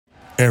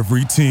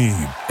Every team,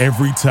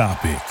 every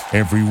topic,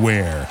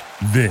 everywhere.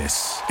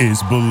 This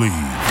is Believe.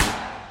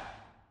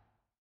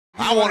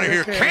 I want to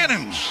hear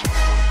cannons.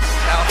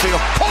 Downfield,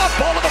 pull up,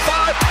 ball to the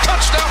 5,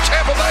 touchdown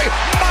Tampa Bay.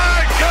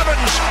 Mike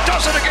Evans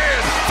does it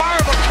again.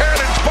 Fire the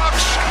cannons,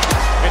 Bucs.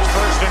 It's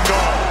first and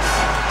goal.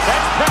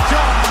 That's picked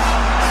off.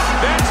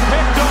 And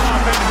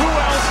who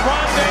else?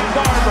 Rondé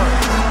Barber.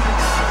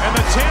 And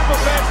the Tampa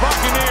Bay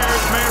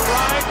Buccaneers may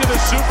ride to the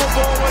Super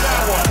Bowl with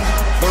that one.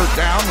 Third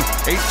down,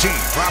 18.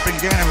 Dropping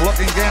Gannon,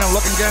 looking Gannon.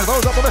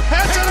 Throws up with the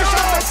head.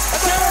 Intercepted.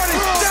 30.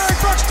 Derek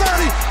Brooks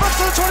 30. Brooks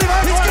to the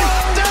 25.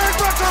 20. Derek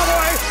Brooks all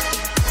the way.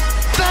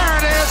 There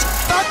it is.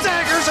 The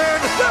dagger's in.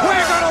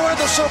 We're going to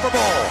win the Super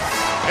Bowl.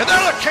 And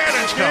there the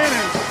cannons go.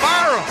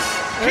 Fire them.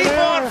 Keep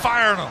on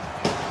firing them.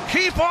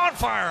 Keep on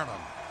firing them.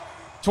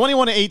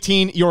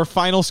 21-18, your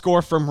final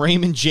score from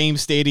Raymond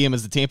James Stadium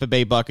as the Tampa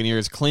Bay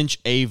Buccaneers clinch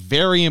a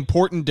very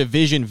important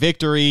division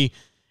victory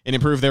and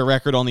improve their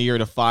record on the year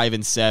to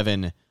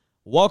 5-7.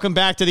 Welcome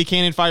back to the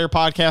Cannon Fire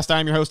Podcast.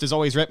 I'm your host, as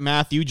always, Rep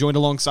Matthew, joined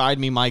alongside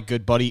me, my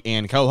good buddy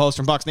and co-host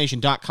from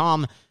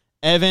BucsNation.com,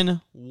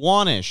 Evan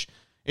Wanish.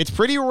 It's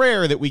pretty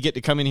rare that we get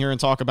to come in here and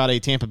talk about a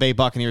Tampa Bay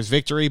Buccaneers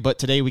victory, but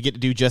today we get to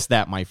do just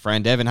that, my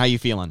friend. Evan, how you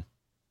feeling?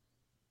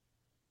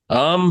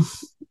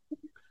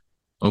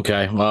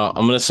 Okay, well,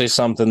 I'm going to say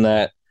something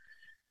that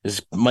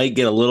might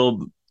get a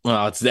little,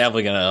 well, it's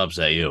definitely going to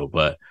upset you,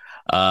 but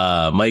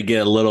might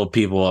get a little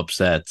people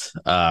upset.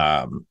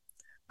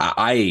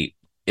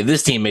 If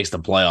this team makes the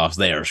playoffs,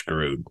 they are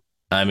screwed.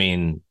 I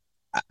mean,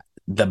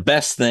 the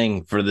best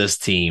thing for this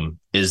team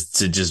is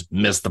to just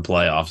miss the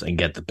playoffs and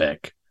get the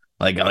pick.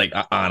 Like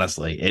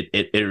honestly,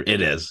 it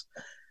is.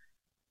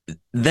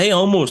 They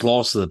almost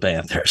lost to the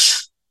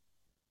Panthers.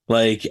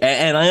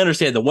 And I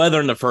understand the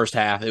weather in the first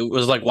half. It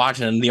was like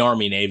watching the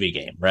Army-Navy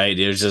game, right?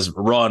 It was just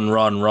run.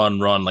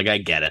 Like, I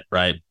get it,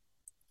 right?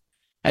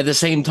 At the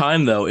same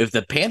time, though, if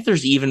the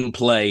Panthers even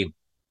play,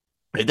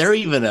 if they're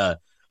even a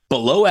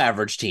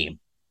below-average team,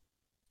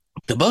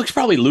 the Bucs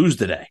probably lose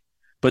today.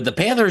 But the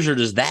Panthers are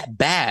just that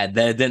bad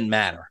that it didn't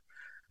matter.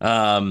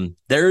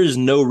 There is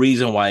no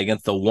reason why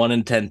against the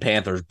 1-10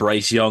 Panthers,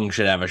 Bryce Young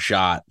should have a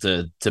shot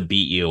to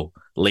beat you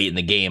late in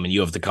the game, and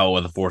you have to come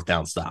with a fourth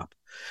down stop.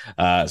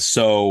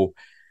 So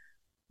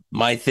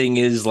my thing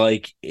is,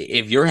 like,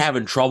 if you're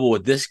having trouble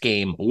with this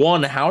game,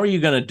 one, how are you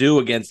going to do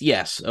against,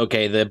 yes,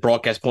 okay, the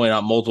broadcast pointed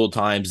out multiple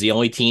times, the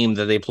only team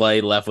that they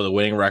play left with a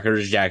winning record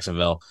is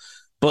Jacksonville.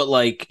 But,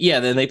 like, yeah,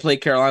 then they play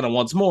Carolina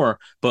once more,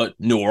 but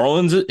New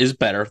Orleans is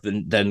better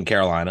than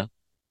Carolina.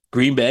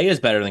 Green Bay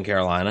is better than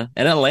Carolina,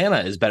 and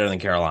Atlanta is better than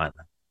Carolina.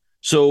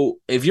 So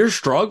if you're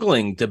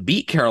struggling to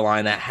beat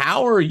Carolina,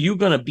 how are you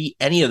going to beat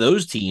any of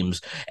those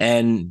teams?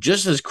 And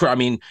just as,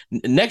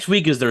 next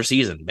week is their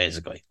season,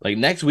 basically. Like,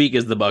 next week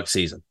is the Bucs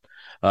season.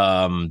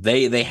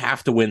 They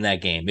have to win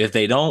that game. If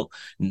they don't,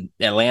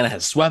 Atlanta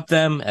has swept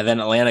them, and then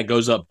Atlanta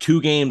goes up 2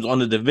 games on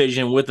the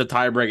division with the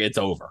tiebreak. It's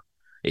over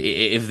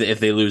if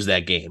they lose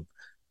that game.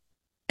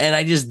 And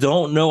I just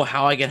don't know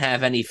how I can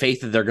have any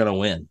faith that they're going to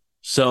win.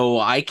 So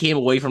I came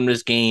away from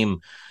this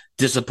game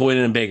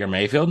disappointed in Baker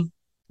Mayfield.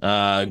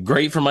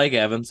 Great for Mike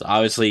Evans.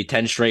 Obviously,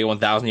 10 straight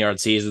 1,000-yard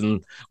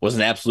season, was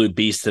an absolute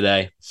beast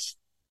today.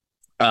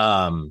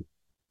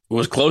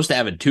 Was close to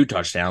having 2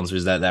 touchdowns.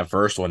 Was that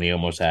first one he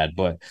almost had.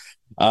 But,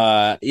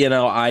 I'm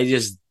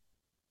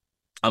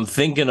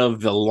thinking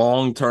of the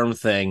long-term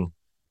thing.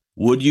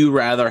 Would you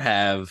rather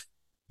have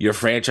your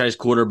franchise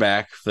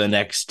quarterback for the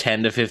next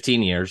 10 to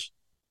 15 years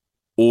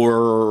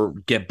or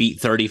get beat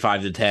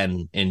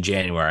 35-10 in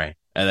January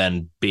and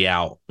then be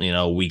out,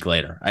 a week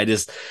later? I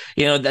just,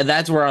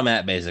 that's where I'm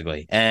at,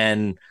 basically.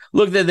 And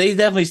look, they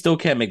definitely still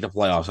can't make the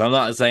playoffs. I'm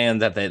not saying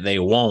that they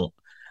won't.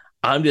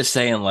 I'm just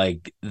saying,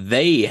 like,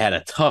 they had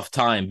a tough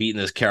time beating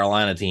this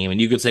Carolina team.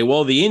 And you could say,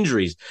 well, the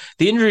injuries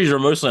are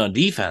mostly on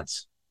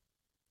defense.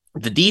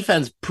 The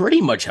defense pretty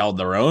much held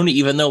their own,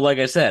 even though, like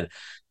I said,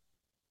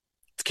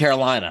 it's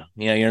Carolina.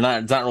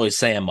 It's not really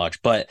saying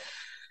much. But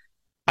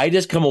I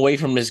just come away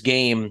from this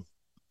game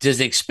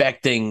just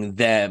expecting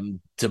them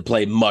to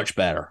play much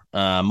better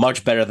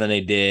than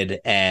they did.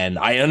 And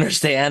I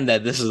understand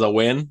that this is a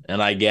win,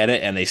 and I get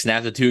it. And they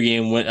snapped a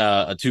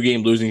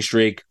 2-game losing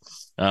streak.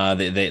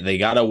 They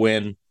got to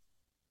win.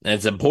 And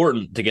it's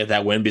important to get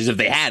that win, because if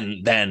they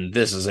hadn't, then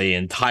this is a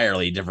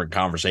entirely different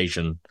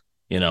conversation.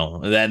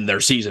 Then their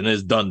season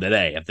is done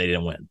today if they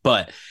didn't win.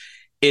 But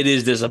it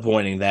is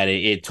disappointing that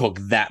it took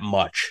that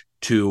much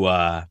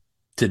to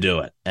do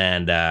it.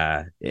 And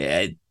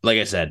like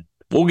I said,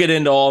 we'll get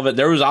into all of it.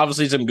 There was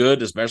obviously some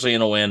good, especially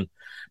in a win,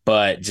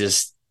 but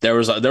just there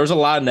was a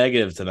lot of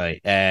negative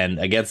tonight. And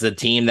against a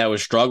team that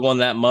was struggling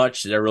that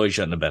much, there really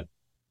shouldn't have been.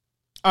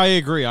 I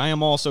agree. I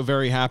am also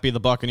very happy the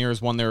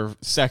Buccaneers won their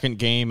second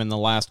game in the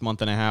last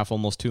month and a half,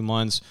 almost 2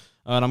 months.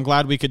 And I'm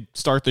glad we could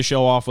start the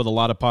show off with a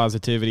lot of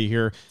positivity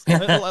here.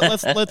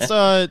 Let's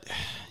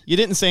you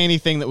didn't say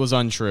anything that was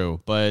untrue,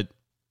 but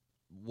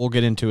we'll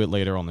get into it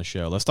later on the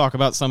show. Let's talk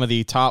about some of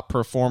the top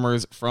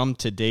performers from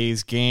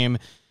today's game.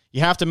 You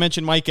have to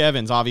mention Mike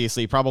Evans,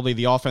 obviously, probably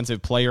the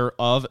offensive player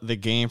of the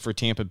game for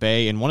Tampa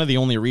Bay, and one of the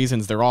only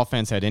reasons their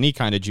offense had any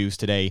kind of juice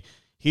today.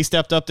 He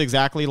stepped up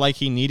exactly like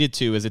he needed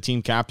to as a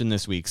team captain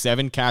this week.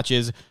 7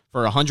 catches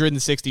for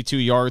 162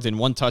 yards and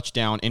 1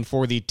 touchdown, and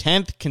for the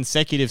 10th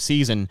consecutive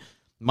season,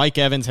 Mike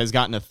Evans has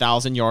gotten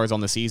 1,000 yards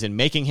on the season,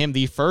 making him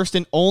the first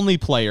and only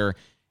player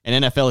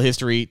in NFL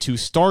history to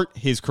start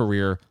his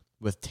career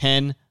with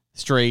 10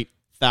 straight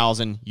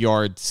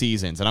 1,000-yard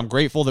seasons. And I'm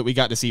grateful that we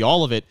got to see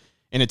all of it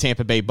in a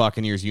Tampa Bay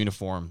Buccaneers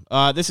uniform.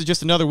 This is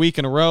just another week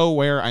in a row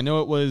where I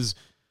know it was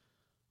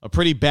a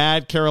pretty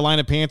bad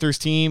Carolina Panthers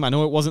team. I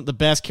know it wasn't the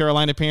best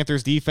Carolina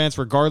Panthers defense,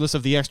 regardless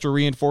of the extra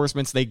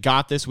reinforcements they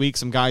got this week.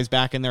 Some guys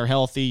back in there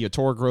healthy.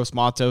 Yator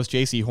Gross-Matos,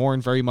 J.C. Horn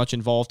very much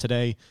involved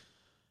today.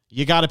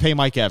 You got to pay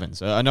Mike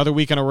Evans. Another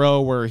week in a row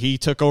where he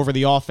took over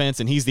the offense,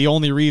 and he's the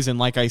only reason,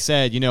 like I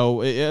said,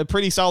 a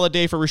pretty solid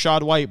day for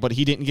Rachaad White, but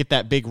he didn't get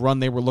that big run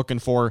they were looking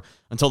for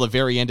until the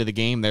very end of the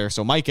game there.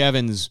 So Mike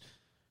Evans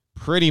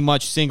pretty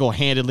much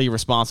single-handedly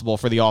responsible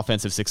for the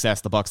offensive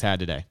success the Bucs had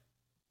today.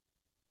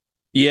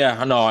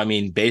 Yeah, no, I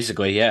mean,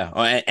 basically, yeah.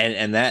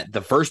 And that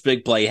the first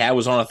big play he had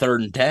was on a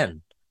 3rd and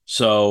 10.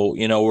 So,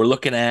 we're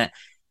looking at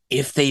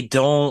if they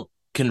don't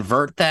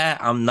convert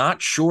that, I'm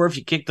not sure if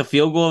you kick the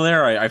field goal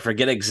there. I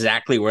forget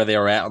exactly where they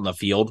were at on the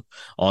field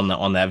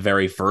on that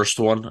very first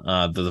one,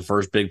 the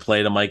first big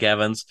play to Mike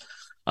Evans.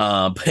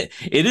 But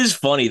it is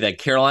funny that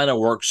Carolina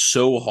worked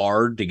so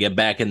hard to get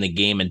back in the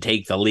game and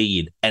take the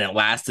lead, and it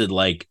lasted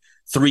like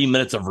 3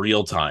 minutes of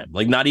real time,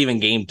 like not even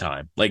game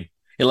time. Like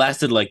it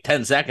lasted like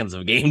 10 seconds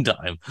of game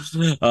time.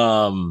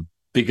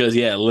 Because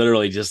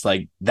literally just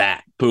like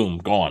that, boom,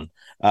 gone.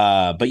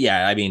 But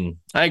yeah, I mean,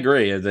 I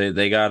agree.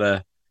 They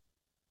gotta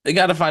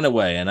find a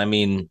way. And I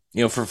mean,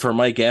 for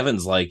Mike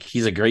Evans, like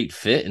he's a great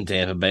fit in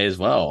Tampa Bay as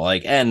well.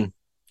 Like, and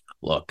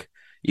look,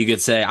 you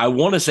could say, I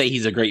want to say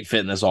he's a great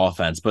fit in this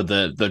offense, but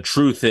the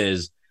truth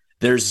is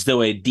there's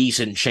still a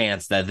decent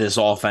chance that this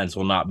offense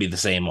will not be the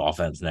same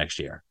offense next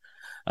year.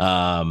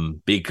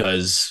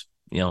 Because,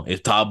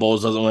 if Todd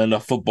Bowles doesn't win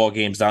enough football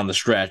games down the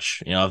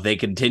stretch, if they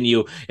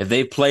continue, if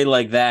they play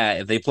like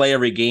that, if they play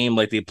every game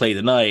like they play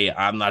tonight,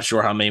 I'm not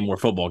sure how many more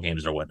football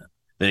games they're winning.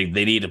 They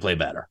need to play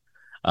better.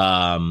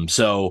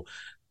 So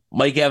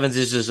Mike Evans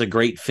is just a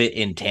great fit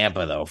in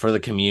Tampa, though, for the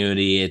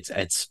community.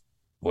 It's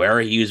where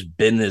he's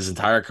been his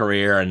entire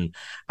career, and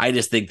I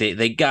just think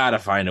they got to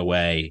find a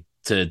way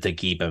to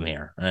keep him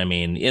here. I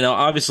mean,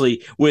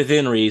 obviously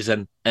within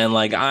reason, and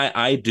like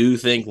I do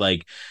think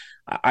like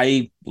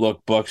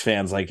look, Bucs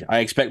fans, like I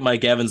expect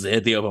Mike Evans to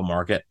hit the open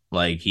market.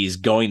 Like he's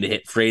going to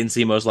hit free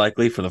agency most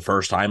likely for the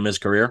first time in his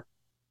career,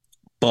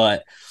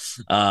 but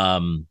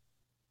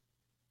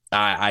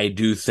I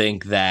do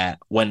think that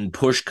when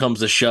push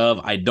comes to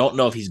shove, I don't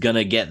know if he's going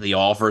to get the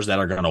offers that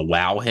are going to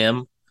wow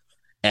him.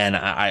 And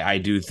I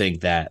do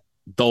think that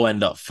they'll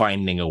end up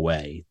finding a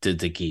way to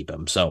keep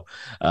him. So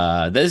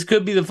this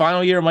could be the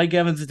final year of Mike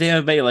Evans at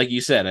Tampa Bay. Like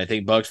you said, I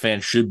think Bucs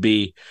fans should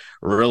be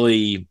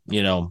really,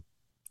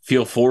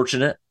 feel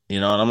fortunate,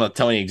 and I'm not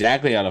telling you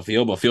exactly how to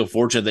feel, but feel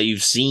fortunate that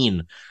you've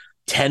seen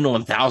 10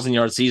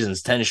 1,000-yard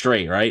seasons, 10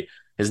 straight, right?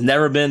 Has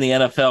never been in the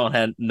NFL and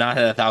had not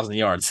had 1,000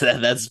 yards.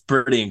 That's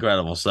pretty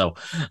incredible. So,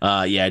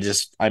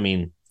 I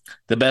mean,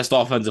 the best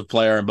offensive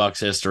player in Bucs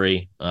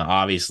history,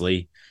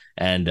 obviously.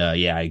 And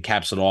he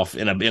caps it off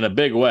in a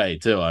big way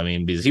too. I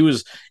mean, because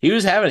he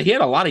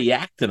had a lot of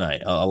yak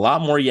tonight, a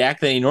lot more yak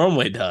than he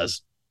normally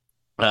does.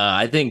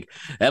 I think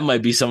that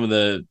might be some of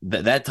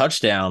that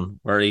touchdown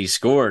where he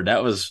scored.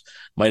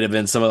 Might have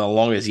been some of the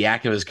longest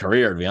yak of his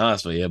career, to be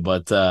honest with you.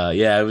 But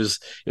it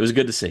was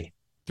good to see.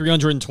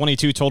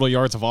 322 total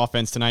yards of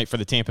offense tonight for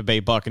the Tampa Bay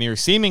Buccaneers.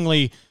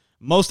 Seemingly,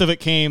 most of it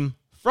came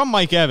from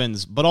Mike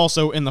Evans, but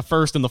also in the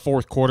first and the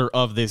fourth quarter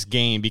of this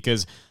game,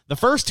 because the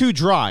first 2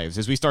 drives,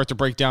 as we start to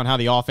break down how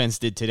the offense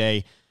did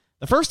today,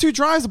 the first 2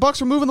 drives, the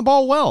Bucs were moving the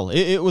ball well.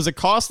 It was a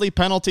costly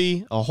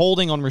penalty, a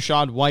holding on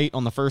Rachaad White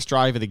on the first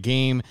drive of the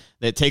game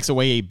that takes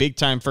away a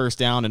big-time first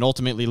down and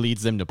ultimately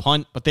leads them to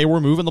punt, but they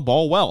were moving the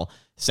ball well.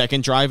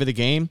 Second drive of the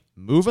game,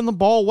 moving the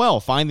ball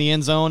well. Find the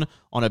end zone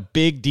on a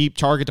big, deep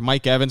target to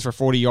Mike Evans for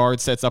 40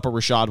 yards, sets up a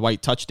Rachaad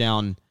White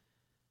touchdown.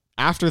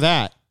 After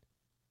that,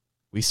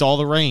 we saw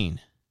the rain.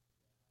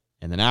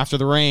 And then after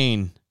the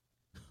rain,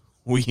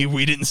 we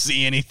didn't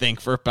see anything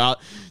for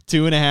about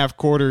 2.5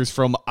 quarters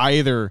from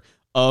either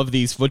of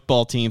these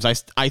football teams.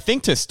 I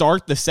think to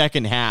start the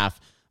second half,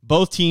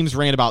 both teams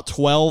ran about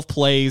 12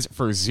 plays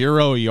for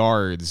 0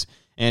 yards.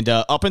 And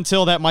up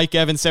until that Mike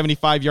Evans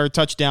 75-yard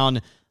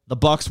touchdown, the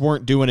Bucs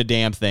weren't doing a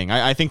damn thing.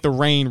 I think the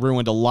rain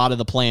ruined a lot of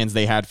the plans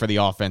they had for the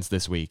offense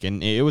this week,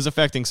 and it was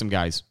affecting some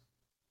guys.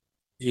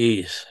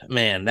 Jeez,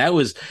 man,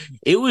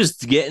 it was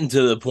getting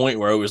to the point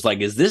where it was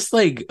like, is this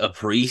like a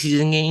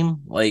preseason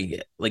game?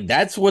 Like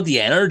that's what the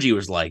energy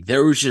was like.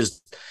 There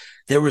was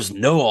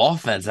no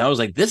offense. And I was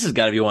like, this has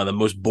got to be one of the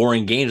most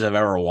boring games I've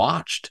ever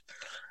watched.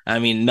 I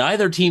mean,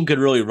 neither team could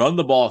really run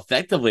the ball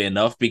effectively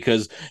enough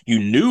because you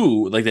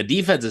knew, like the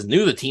defenses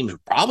knew the teams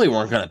probably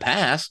weren't going to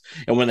pass.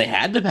 And when they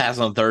had to pass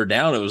on third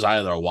down, it was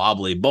either a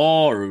wobbly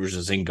ball or it was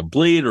just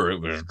incomplete or it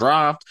was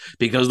dropped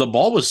because the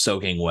ball was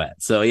soaking wet.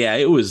 So yeah,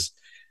 it was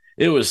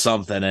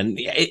something. And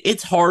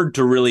it's hard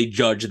to really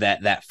judge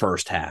that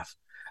first half.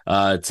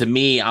 To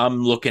me,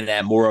 I'm looking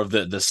at more of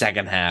the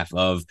second half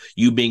of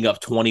you being up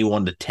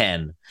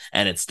 21-10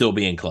 and it still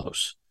being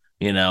close.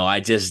 I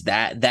just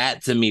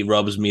that to me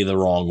rubs me the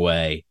wrong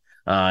way.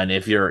 And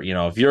if you're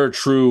a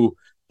true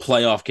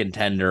playoff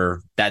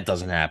contender, that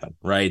doesn't happen,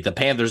 right? The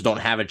Panthers don't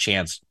have a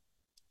chance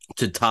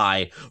to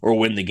tie or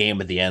win the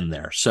game at the end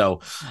there.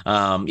 So,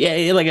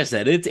 like I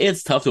said,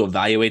 it's tough to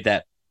evaluate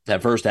that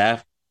first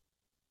half,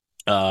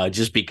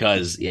 just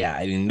because,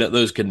 I mean,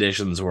 those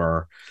conditions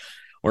were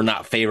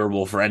not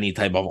favorable for any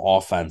type of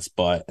offense,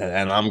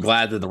 and I'm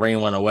glad that the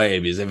rain went away,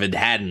 because if it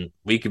hadn't,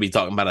 we could be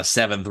talking about a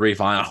 7-3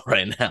 final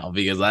right now,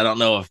 because I don't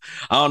know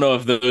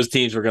if those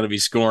teams were going to be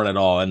scoring at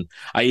all. And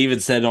I even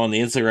said on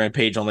the Instagram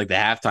page on like the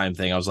halftime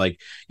thing, I was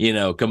like,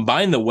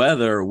 combine the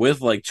weather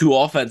with like two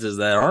offenses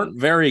that aren't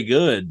very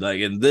good,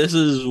 like, and this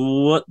is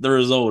what the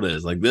result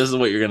is. Like, this is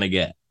what you're going to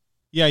get.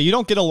 Yeah, you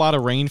don't get a lot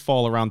of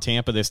rainfall around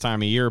Tampa this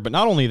time of year, but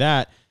not only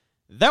that,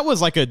 that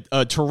was like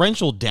a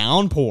torrential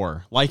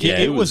downpour. Like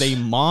it was a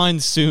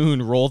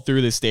monsoon rolled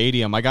through the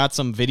stadium. I got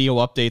some video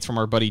updates from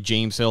our buddy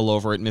James Hill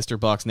over at Mr.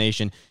 Bucs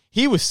Nation.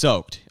 He was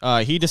soaked.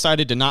 He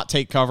decided to not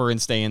take cover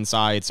and stay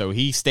inside, so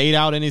he stayed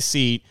out in his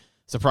seat.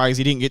 Surprised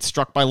he didn't get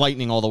struck by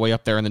lightning all the way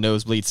up there in the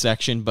nosebleed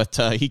section, but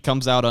he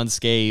comes out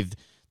unscathed,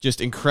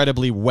 just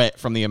incredibly wet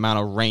from the amount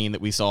of rain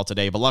that we saw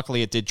today. But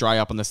luckily it did dry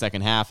up in the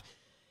second half.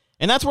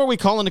 And that's where we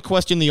call into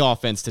question the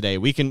offense today.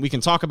 We can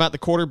talk about the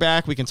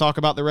quarterback. We can talk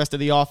about the rest of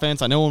the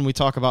offense. I know when we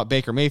talk about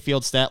Baker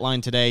Mayfield's stat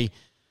line today,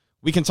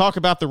 we can talk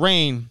about the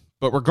rain,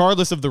 but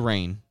regardless of the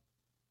rain,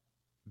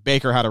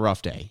 Baker had a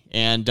rough day.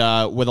 And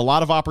with a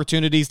lot of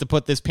opportunities to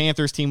put this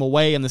Panthers team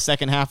away in the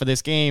second half of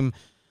this game,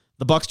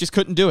 the Bucs just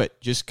couldn't do it.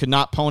 Just could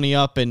not pony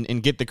up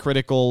and get the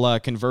critical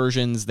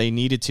conversions they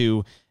needed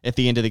to at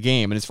the end of the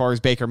game. And as far as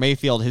Baker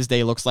Mayfield, his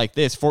day looks like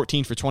this: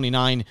 14 for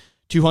 29,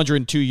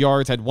 202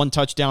 yards, had one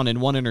touchdown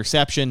and one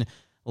interception.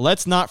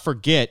 Let's not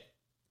forget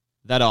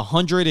that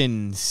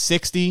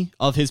 160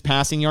 of his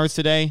passing yards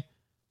today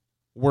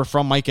were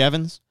from Mike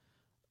Evans.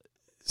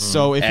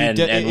 So if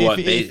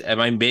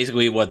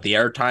basically what the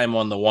airtime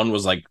on the one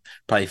was like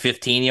probably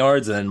 15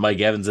 yards, and then Mike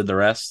Evans did the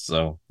rest.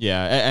 So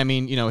yeah, I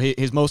mean,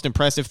 his most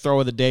impressive throw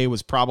of the day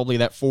was probably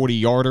that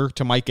 40-yarder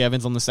to Mike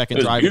Evans on the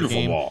second drive of the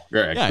game. Ball.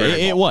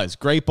 It was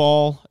great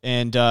ball,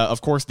 and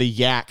of course the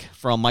yak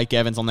from Mike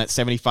Evans on that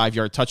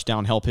 75-yard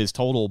touchdown helped his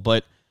total.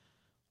 But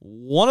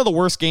one of the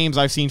worst games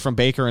I've seen from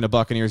Baker in a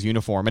Buccaneers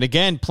uniform, and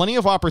again, plenty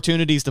of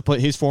opportunities to put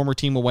his former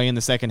team away in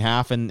the second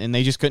half, and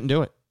they just couldn't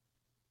do it.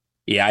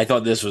 Yeah, I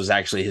thought this was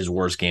actually his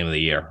worst game of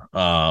the year.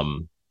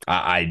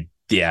 I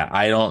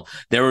don't.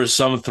 There were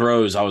some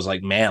throws I was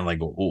like, man, like,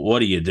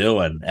 what are you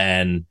doing?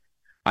 And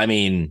I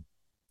mean,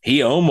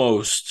 he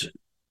almost,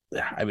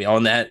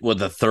 on that with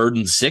the 3rd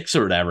and 6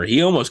 or whatever,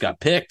 he almost got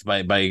picked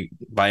by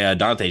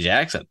Dante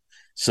Jackson.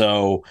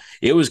 So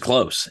it was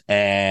close.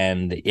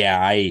 And yeah,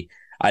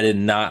 I did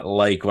not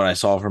like what I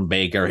saw from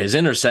Baker. His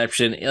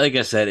interception, like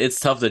I said, it's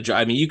tough to.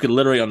 I mean, you could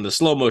literally, on the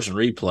slow motion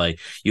replay,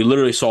 you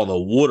literally saw the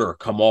water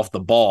come off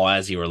the ball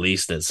as he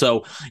released it.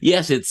 So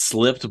yes, it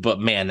slipped, but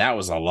man, that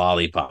was a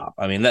lollipop.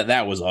 I mean,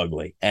 that was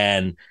ugly.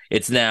 And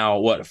it's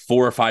now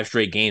 4 or 5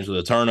 straight games with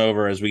a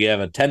turnover, as we have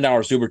a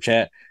 $10 super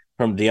chat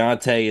from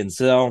Deontay and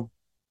Sell.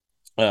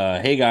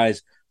 Hey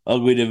guys.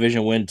 Ugly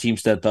division win. Team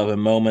stepped up in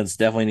moments.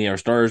 Definitely need our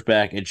starters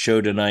back. It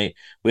showed tonight.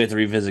 We have to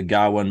revisit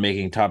Godwin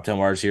making top 10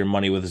 wide receiver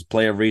money with his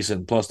play of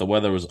recent. Plus, the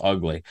weather was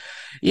ugly.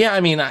 Yeah, I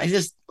mean, I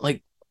just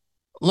like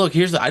look.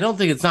 I don't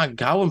think it's not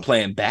Godwin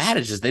playing bad.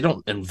 It's just they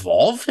don't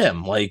involve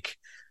him. Like,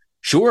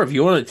 sure, if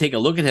you want to take a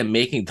look at him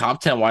making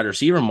top 10 wide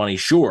receiver money,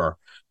 sure.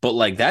 But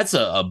like that's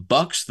a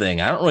Bucs thing.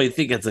 I don't really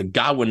think it's a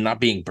Godwin not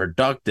being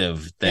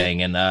productive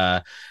thing.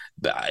 And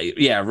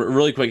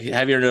really quick,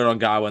 have your note on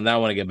Godwin. Then I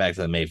want to get back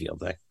to the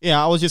Mayfield thing.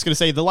 Yeah, I was just going to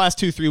say the last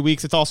 2-3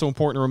 weeks, it's also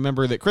important to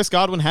remember that Chris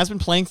Godwin has been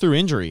playing through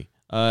injury.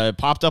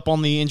 Popped up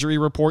on the injury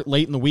report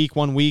late in the week,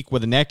 1 week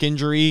with a neck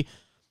injury,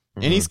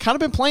 and he's kind of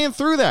been playing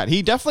through that.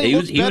 He definitely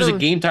he was a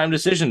game time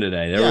decision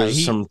today. There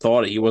was some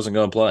thought he wasn't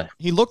going to play.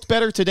 He looked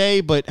better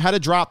today, but had a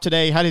drop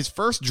today. Had his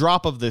first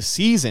drop of the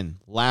season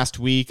last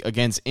week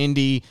against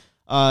Indy.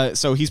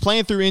 So he's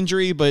playing through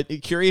injury, but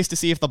curious to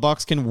see if the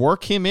Bucs can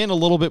work him in a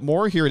little bit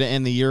more here to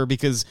end the year,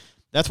 because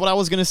that's what I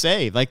was going to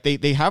say. Like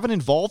they haven't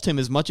involved him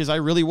as much as I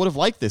really would have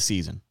liked this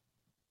season.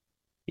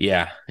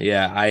 Yeah.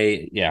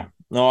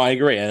 No, I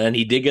agree. And then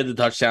he did get the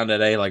touchdown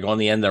today, like on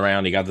the end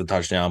around, he got the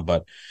touchdown,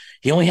 but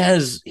he only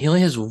has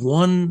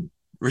one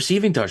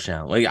receiving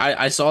touchdown. Like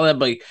I saw that,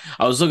 like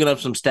I was looking up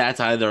some stats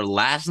either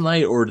last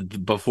night or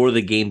before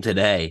the game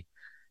today.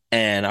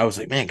 And I was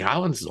like, man,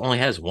 Godwin only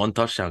has one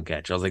touchdown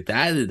catch. I was like,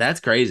 that's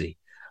crazy.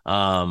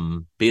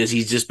 Because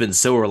he's just been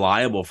so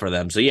reliable for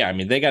them. So yeah, I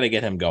mean, they got to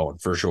get him going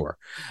for sure.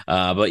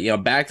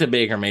 But back to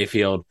Baker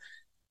Mayfield.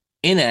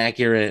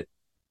 inaccurate,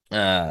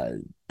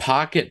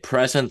 pocket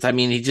presence. I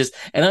mean,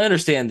 and I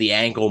understand the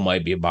ankle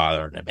might be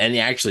bothering him. And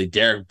actually,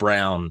 Derek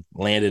Brown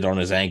landed on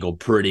his ankle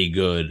pretty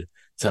good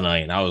tonight.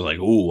 And I was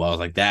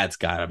like, that's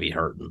got to be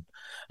hurting.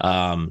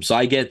 So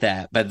I get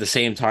that. But at the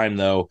same time,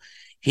 though,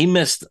 he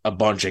missed a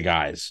bunch of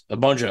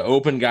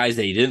open guys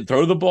that he didn't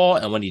throw the ball.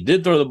 And when he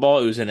did throw the ball,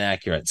 it was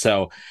inaccurate.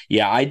 So,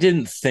 yeah, I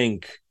didn't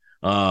think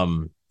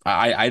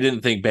I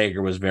didn't think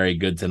Baker was very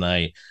good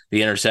tonight.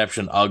 The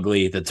interception,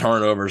 ugly. The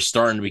turnovers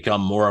starting to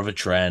become more of a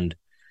trend.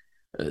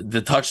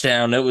 The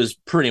touchdown, it was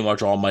pretty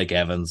much all Mike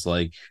Evans,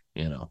 but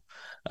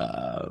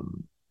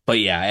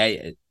yeah,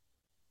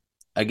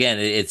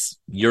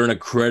 you're in a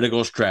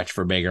critical stretch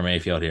for Baker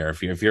Mayfield here.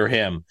 If you're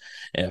him,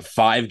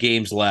 5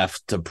 games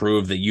left to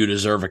prove that you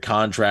deserve a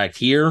contract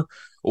here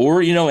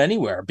or,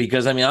 anywhere,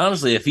 because I mean,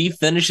 honestly, if he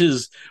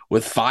finishes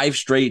with 5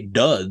 straight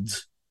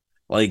duds,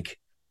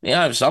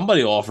 if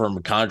somebody will offer him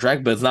a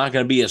contract, but it's not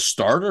going to be a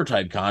starter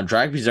type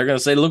contract because they're going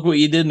to say, look what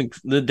you did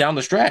down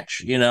the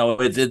stretch.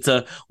 It's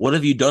a, what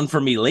have you done for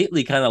me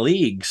lately kind of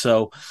league.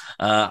 So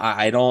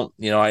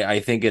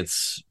I think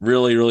it's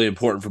really, really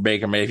important for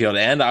Baker Mayfield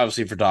and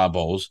obviously for Todd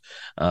Bowles.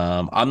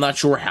 I'm not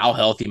sure how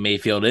healthy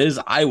Mayfield is.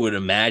 I would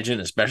imagine,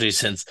 especially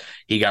since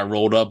he got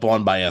rolled up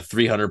on by a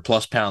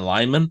 300+ pound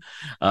lineman,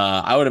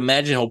 I would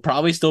imagine he'll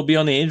probably still be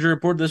on the injury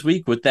report this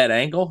week with that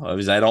ankle,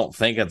 because I don't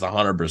think it's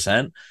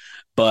 100%.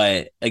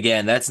 But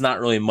again, that's not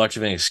really much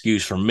of an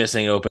excuse for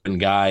missing open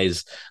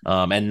guys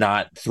and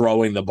not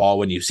throwing the ball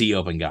when you see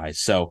open guys.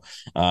 So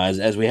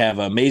as we have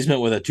Amazement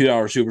with a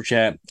 $2 super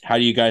chat, how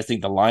do you guys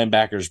think the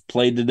linebackers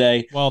played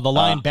today? Well, the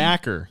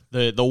linebacker,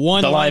 the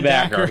one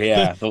linebacker,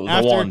 yeah, the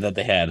one that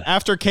they had.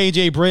 After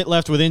KJ Britt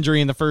left with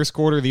injury in the first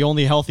quarter, the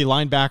only healthy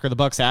linebacker the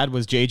Bucs had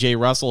was JJ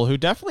Russell, who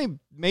definitely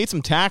made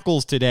some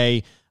tackles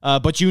today,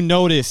 but you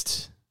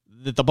noticed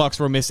that the Bucs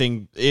were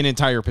missing an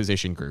entire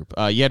position group.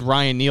 You had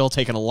Ryan Neal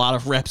taking a lot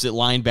of reps at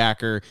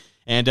linebacker,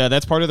 and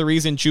that's part of the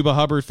reason Chuba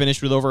Hubbard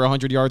finished with over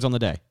 100 yards on the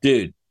day.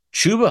 Dude,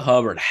 Chuba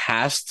Hubbard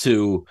has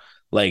to,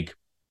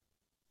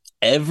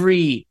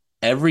 every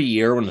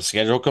year when the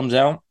schedule comes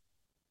out,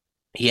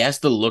 he has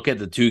to look at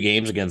the 2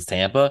 games against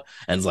Tampa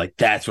and it's like,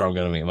 that's where I'm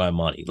going to make my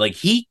money.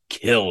 He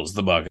kills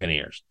the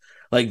Buccaneers.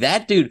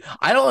 That dude,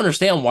 I don't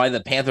understand why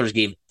the Panthers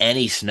gave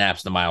any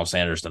snaps to Miles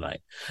Sanders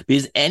tonight.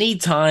 Because any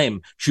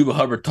time Chuba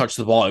Hubbard touched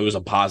the ball, it was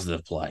a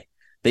positive play.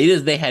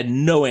 They had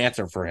no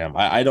answer for him.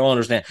 I don't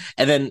understand.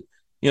 And then,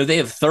 they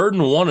have 3rd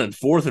and 1 and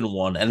 4th and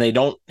 1, and they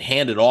don't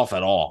hand it off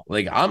at all.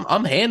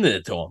 I'm handing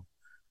it to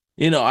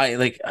them.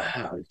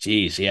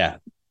 Yeah.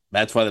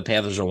 That's why the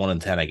Panthers are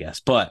 1-10, I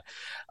guess. But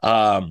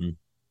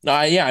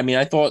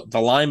I thought the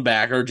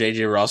linebacker,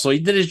 J.J. Russell, he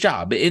did his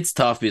job. It's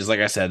tough because, like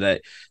I said,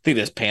 I think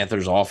this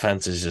Panthers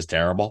offense is just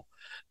terrible.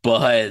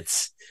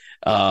 But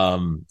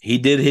he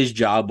did his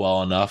job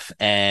well enough,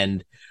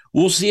 and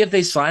we'll see if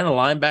they sign a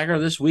linebacker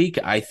this week.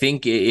 I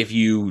think if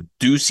you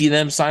do see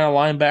them sign a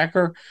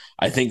linebacker,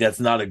 I think that's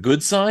not a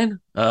good sign.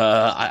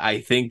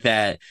 I think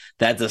that's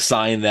a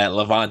sign that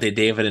Levante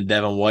David and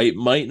Devin White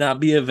might not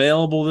be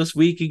available this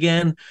week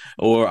again.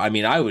 Or,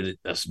 I would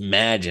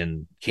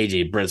imagine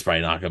KJ Britt's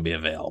probably not going to be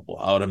available.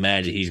 I would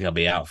imagine he's going to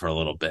be out for a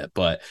little bit.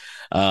 But,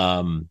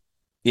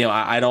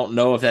 I don't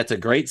know if that's a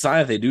great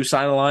sign if they do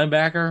sign a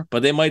linebacker,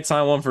 but they might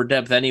sign one for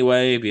depth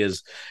anyway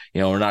because,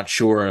 we're not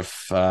sure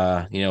if,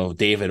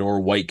 David or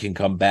White can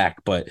come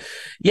back. But,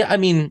 yeah,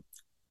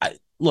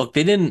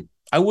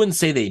 I wouldn't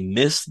say they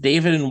missed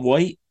David and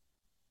White,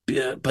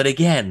 but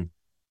again,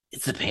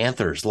 it's the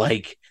Panthers.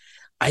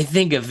 I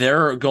think if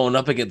they're going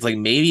up against,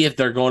 maybe if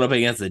they're going up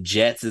against the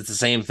Jets, it's the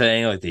same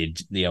thing. With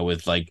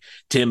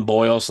Tim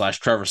Boyle /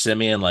 Trevor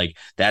Siemian,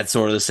 that's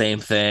sort of the same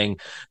thing.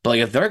 But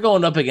if they're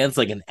going up against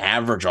an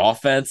average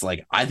offense,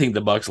 I think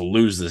the Bucs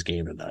lose this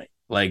game tonight.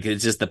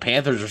 It's just the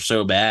Panthers are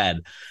so bad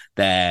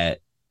that,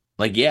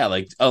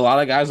 a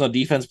lot of guys on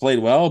defense played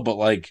well, but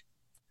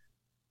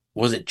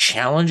was it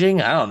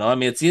challenging? I don't know.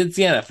 It's the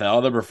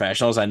NFL. They're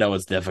professionals. I know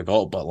it's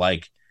difficult, but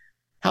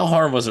how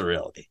hard was it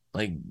really?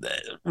 I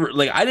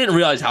didn't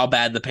realize how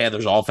bad the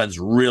Panthers offense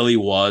really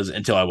was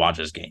until I watched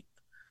this game.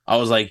 I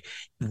was like,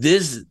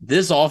 this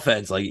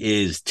offense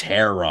is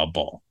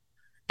terrible.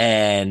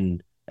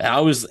 And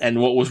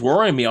what was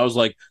worrying me, I was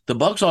like, the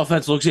Bucs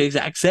offense looks the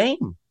exact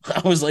same.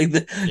 I was like,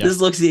 this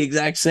looks the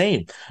exact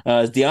same.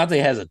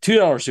 Deontay has a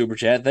 $2 super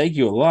chat. Thank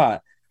you a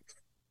lot.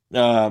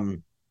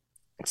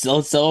 So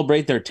let's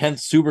celebrate their 10th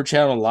super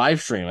chat on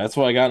live stream. That's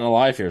what I got in the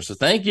live here. So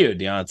thank you,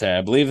 Deontay.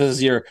 I believe this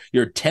is your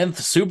 10th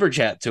super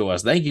chat to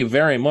us. Thank you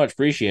very much.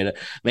 Appreciate it.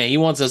 Man, he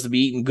wants us to be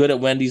eating good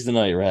at Wendy's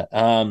tonight,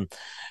 right?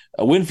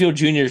 Winfield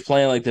Jr. is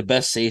playing the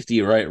best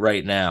safety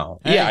right now.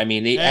 Hey, yeah,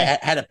 he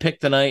had a pick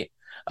tonight,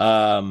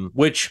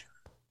 which,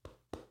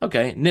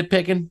 okay,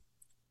 nitpicking.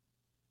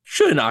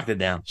 Should have knocked it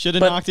down. Should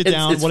have knocked it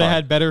down. Would have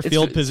had better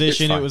field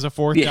position. It was a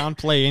 4th down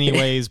play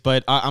anyways,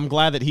 but I'm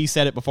glad that he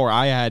said it before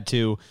I had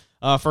to.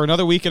 For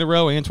another week in a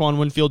row, Antoine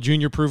Winfield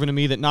Jr. proving to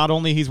me that not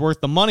only he's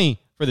worth the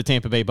money for the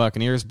Tampa Bay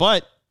Buccaneers,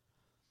 but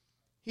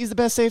He's the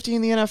best safety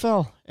in the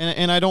NFL,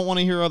 and I don't want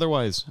to hear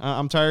otherwise.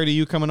 I'm tired of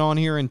you coming on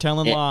here and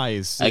telling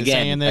lies,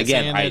 saying that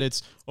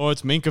it's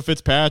Minkah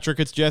Fitzpatrick,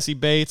 it's Jesse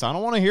Bates. I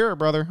don't want to hear it,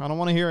 brother. I don't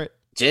want to hear it.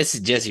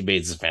 Jesse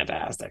Bates is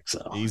fantastic.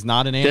 So he's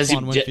not an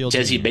Antoine Winfield.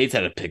 Jesse Bates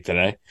had a pick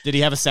today. Did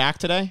he have a sack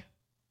today?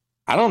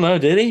 I don't know.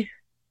 Did he?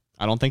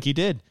 I don't think he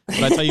did.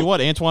 But I tell you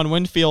what, Antoine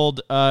Winfield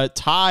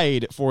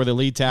tied for the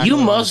lead tackle. You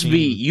must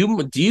be.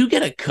 Do you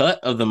get a cut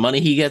of the money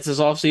he gets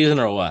this offseason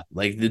or what?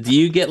 Like, do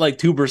you get like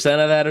 2%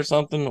 of that or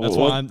something?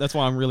 That's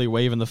why I'm really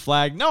waving the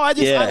flag. No, I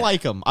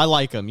like him. I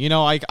like him. You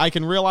know, I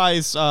can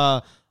realize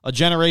a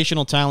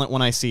generational talent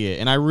when I see it,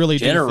 and I really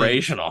do.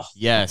 Generational.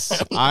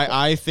 Yes,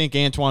 I think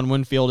Antoine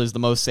Winfield is the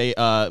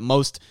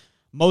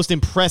most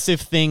impressive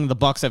thing the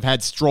Bucs have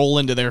had stroll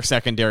into their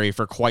secondary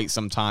for quite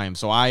some time.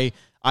 So I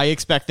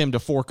expect them to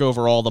fork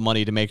over all the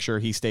money to make sure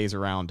he stays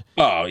around.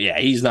 Oh, yeah,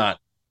 he's not.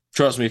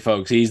 Trust me,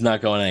 folks, he's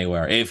not going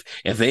anywhere. If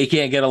they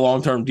can't get a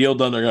long-term deal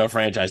done, they're going to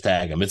franchise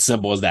tag him. It's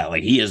simple as that.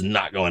 Like, he is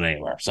not going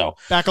anywhere. So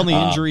back on the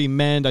injury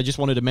mend, I just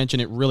wanted to mention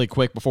it really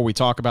quick before we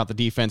talk about the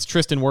defense.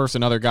 Tristan Wirfs,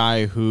 another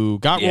guy who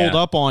got rolled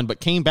up on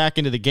but came back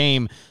into the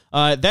game.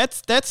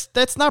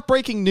 That's not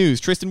breaking news.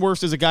 Tristan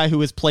Wirfs is a guy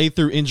who has played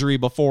through injury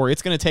before.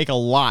 It's going to take a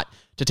lot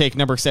to take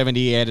number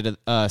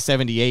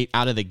 78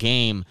 out of the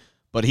game.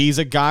 But he's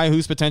a guy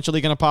who's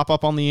potentially going to pop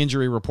up on the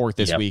injury report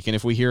this week. And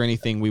if we hear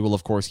anything, we will,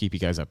 of course, keep you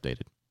guys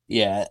updated.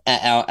 Yeah.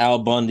 Al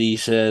Bundy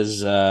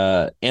says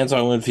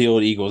Antoine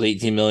Winfield equals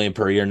 $18 million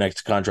per year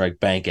next contract.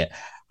 Bank it.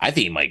 I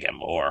think he might get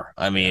more.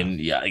 I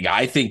mean,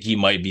 I think he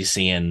might be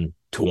seeing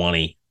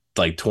 20,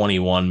 like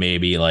 21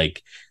 maybe,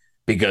 like,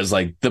 because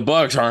like the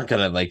Bucs aren't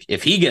going to, like,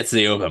 if he gets to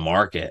the open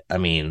market, I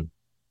mean,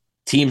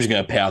 teams are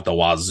going to pay out the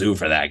wazoo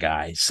for that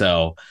guy.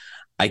 So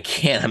I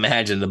can't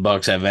imagine the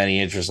Bucs have any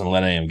interest in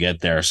letting him get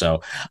there.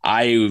 So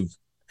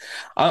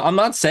I'm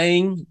not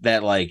saying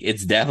that like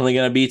it's definitely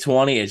going to be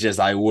 20. It's just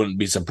I wouldn't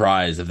be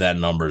surprised if that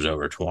number's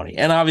over 20.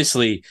 And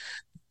obviously,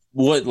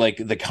 what like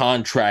the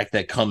contract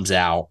that comes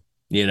out,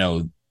 you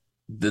know,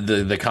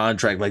 the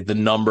contract, like the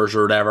numbers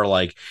or whatever,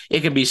 like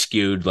it can be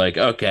skewed. Like,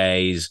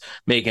 okay, he's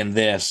making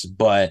this,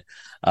 but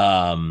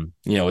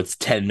you know, it's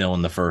 10 mil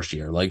in the first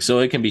year. Like, so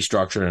it can be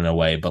structured in a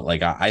way, but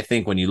like, I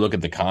think when you look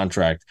at the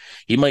contract,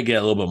 he might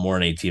get a little bit more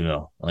than 18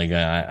 mil. Like,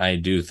 I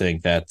do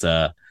think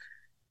that,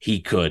 he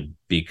could,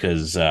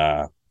 because,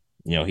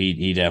 you know,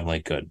 he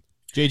definitely could.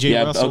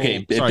 JJ Russell.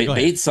 Okay. Sorry,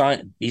 Bates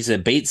signed. He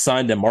said Bates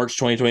signed in March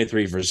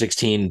 2023 for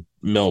 16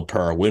 mil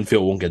per.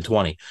 Winfield won't get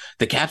 20.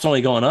 The cap's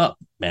only going up,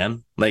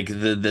 man. Like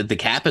the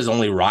cap is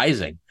only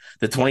rising.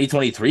 The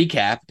 2023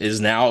 cap is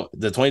now,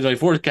 the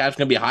 2024 cap is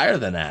going to be higher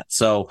than that.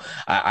 So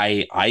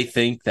I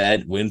think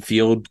that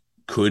Winfield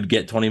could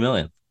get 20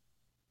 million.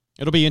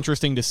 It'll be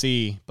interesting to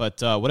see,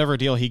 but whatever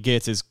deal he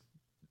gets is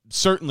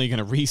certainly going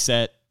to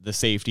reset the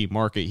safety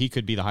market. He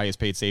could be the highest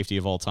paid safety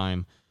of all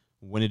time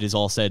when it is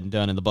all said and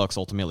done, and the Bucs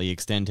ultimately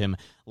extend him.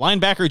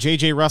 Linebacker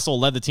J.J. Russell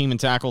led the team in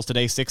tackles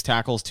today, 6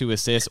 tackles, 2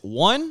 assists,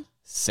 1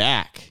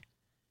 sack.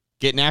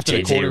 Getting after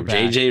the quarterback.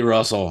 J.J.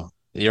 Russell,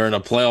 you're in a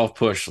playoff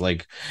push.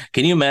 Like,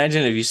 can you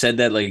imagine if you said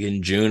that like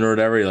in June or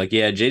whatever? You're like,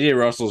 yeah, J.J.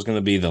 Russell is going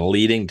to be the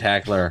leading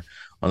tackler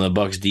on the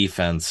Bucs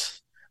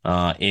defense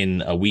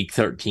in a Week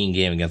 13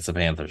 game against the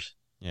Panthers.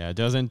 Yeah, it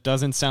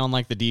doesn't sound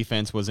like the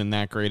defense was in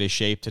that great a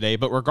shape today.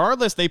 But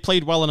regardless, they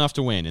played well enough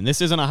to win. And this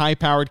isn't a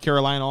high-powered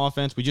Carolina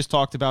offense. We just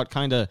talked about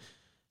kind of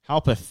how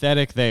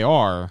pathetic they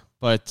are.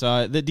 But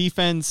the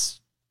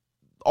defense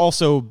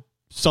also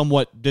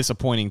somewhat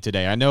disappointing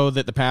today. I know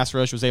that the pass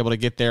rush was able to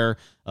get there,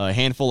 a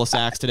handful of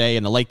sacks today,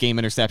 and the late-game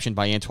interception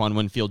by Antoine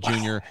Winfield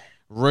Jr.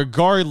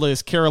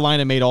 Regardless,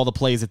 Carolina made all the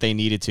plays that they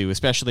needed to,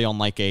 especially on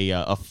like a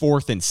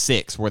 4th and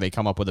 6 where they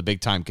come up with a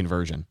big-time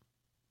conversion.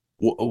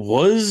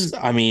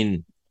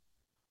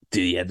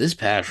 Dude, yeah, this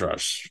pass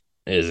rush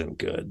isn't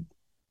good.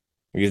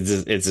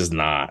 It's just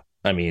not.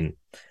 I mean,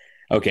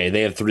 okay, they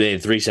had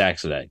 3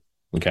 sacks today.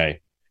 Okay,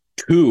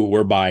 2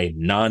 were by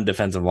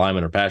non-defensive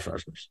linemen or pass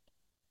rushers.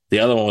 The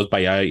other one was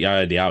by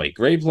Yaya Diaby.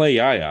 Great play,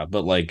 Yaya,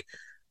 but like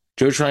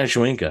Joe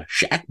Tryon-Shoyinka,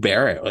 Shaq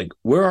Barrett, like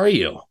where are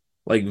you?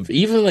 Like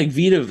even like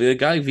the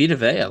guy like Vita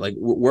Vea, like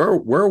where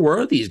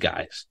were these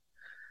guys?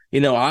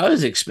 You know, I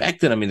was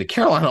expecting. I mean, the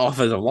Carolina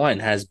offensive line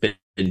has been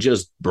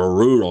just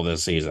brutal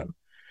this season.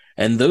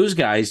 And those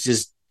guys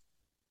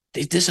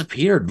they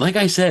disappeared. Like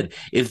I said,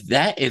 if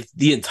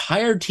the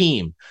entire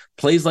team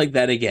plays like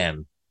that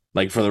again,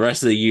 like for the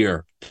rest of the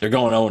year, they're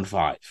going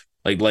 0-5.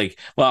 Like,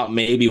 well,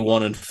 maybe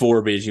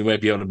 1-4 because you might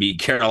be able to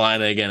beat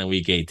Carolina again in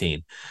Week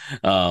 18.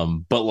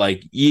 But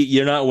like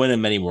you're not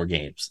winning many more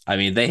games. I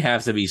mean, they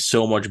have to be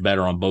so much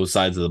better on both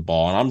sides of the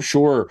ball. And I'm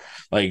sure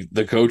like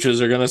the coaches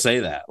are gonna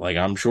say that. Like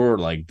I'm sure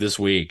like this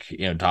week,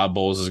 you know, Todd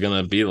Bowles is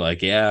gonna be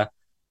like, yeah.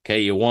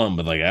 Okay, you won,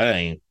 but like that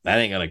ain't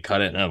gonna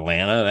cut it in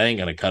Atlanta. That ain't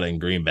gonna cut it in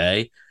Green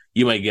Bay.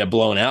 You might get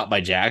blown out by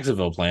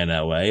Jacksonville playing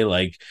that way.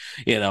 Like,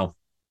 you know,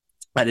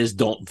 I just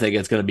don't think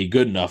it's gonna be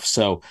good enough.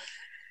 So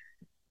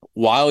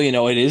while you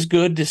know it is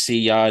good to see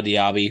Yaya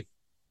Diaby,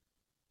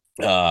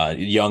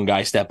 young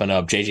guy stepping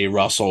up, JJ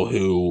Russell,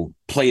 who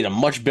played a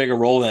much bigger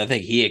role than I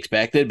think he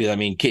expected. Because I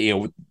mean, you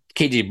know,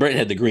 KJ Britt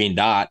had the green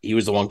dot. He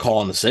was the one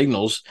calling the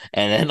signals.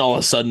 And then all of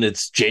a sudden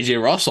it's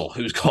JJ Russell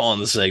who's calling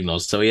the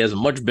signals. So he has a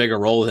much bigger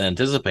role than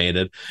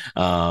anticipated.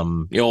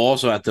 You'll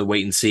also have to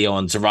wait and see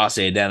on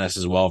Servase Dennis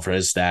as well for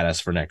his status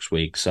for next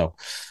week. So,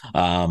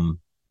 yeah,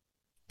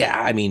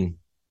 I mean,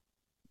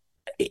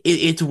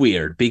 it's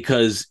weird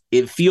because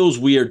it feels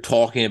weird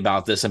talking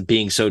about this and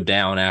being so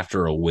down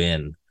after a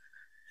win.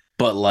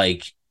 But,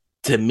 like,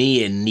 to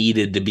me, it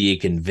needed to be a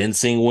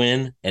convincing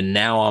win, and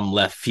now I'm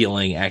left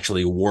feeling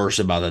actually worse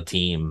about the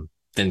team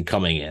than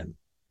coming in.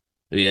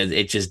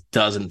 It just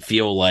doesn't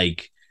feel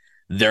like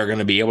they're going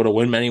to be able to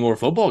win many more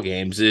football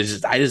games.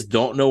 I just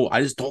don't know.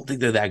 I just don't think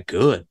they're that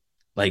good.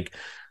 Like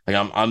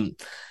I'm,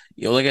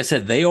 like I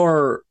said, they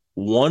are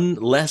one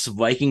less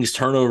Vikings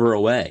turnover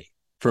away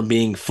from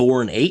being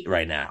 4-8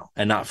 right now,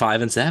 and not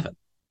 5-7.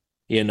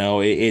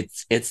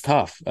 It's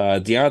tough.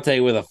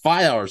 Deontay with a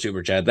 $5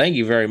 super chat. Thank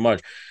you very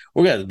much.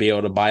 We're going to be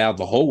able to buy out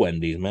the whole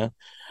Wendy's, man.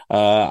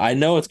 I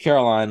know it's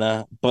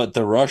Carolina, but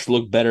the rush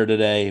looked better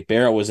today.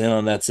 Barrett was in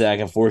on that sack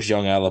and forced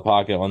Young out of the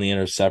pocket on the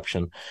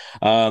interception.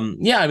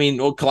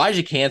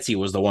 Kalijah Cansey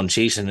was the one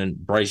chasing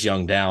Bryce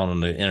Young down on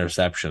the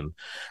interception.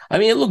 I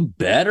mean, it looked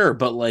better,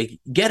 but, like,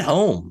 get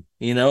home.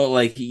 You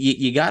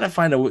got to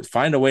find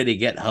a way to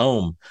get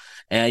home.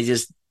 And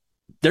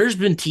there's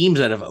been teams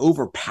that have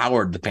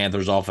overpowered the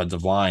Panthers'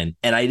 offensive line,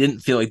 and I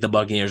didn't feel like the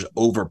Buccaneers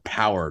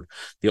overpowered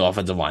the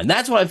offensive line.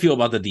 That's what I feel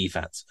about the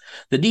defense.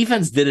 The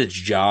defense did its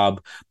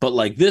job, but,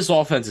 like, this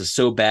offense is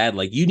so bad,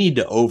 like, you need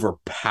to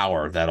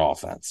overpower that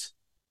offense.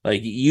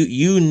 Like,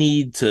 you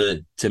need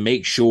to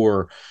make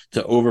sure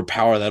to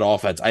overpower that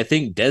offense. I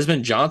think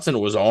Desmond Johnson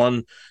was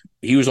on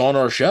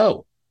our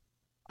show.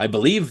 I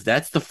believe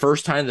that's the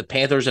first time the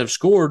Panthers have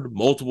scored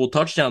multiple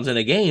touchdowns in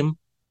a game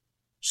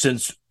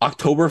since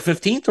October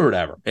 15th or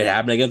whatever. It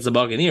happened against the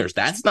Buccaneers.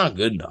 That's not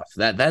good enough.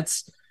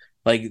 That's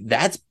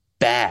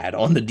bad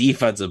on the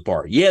defensive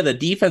part. Yeah, the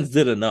defense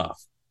did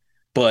enough,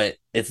 but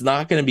it's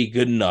not going to be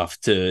good enough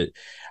to,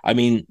 I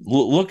mean,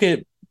 look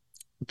at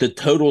the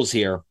totals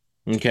here,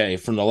 okay,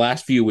 from the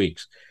last few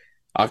weeks.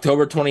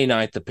 October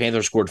 29th, the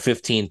Panthers scored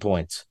 15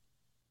 points.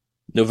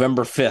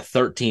 November 5th,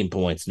 13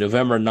 points.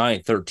 November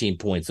 9th, 13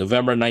 points.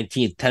 November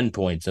 19th, 10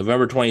 points.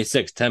 November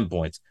 26th, 10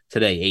 points.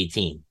 Today,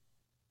 18.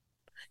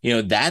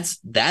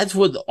 That's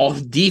what all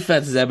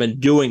defenses have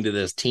been doing to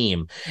this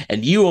team,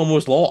 and you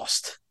almost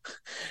lost.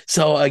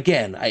 So,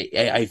 again,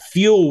 I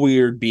feel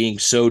weird being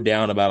so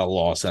down about a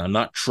loss, and I'm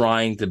not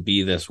trying to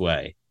be this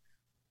way.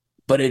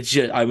 But it's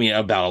just,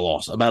 about a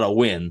loss, about a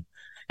win,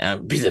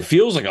 because it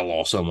feels like a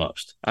loss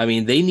almost. I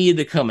mean, they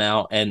needed to come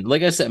out, and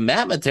like I said,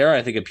 Matt Matera,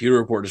 I think a Pewter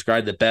Report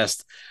described it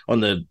best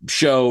on the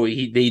show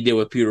he did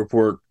with Pewter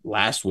Report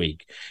last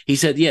week. He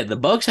said, yeah, the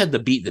Bucs had to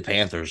beat the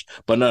Panthers,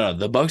 but no,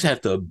 the Bucs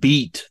have to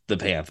beat the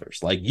Panthers.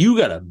 Like, you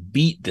got to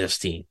beat this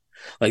team.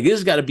 Like, this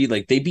has got to be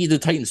like they beat the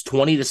Titans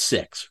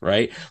 20-6,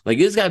 right? Like,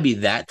 it's got to be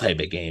that type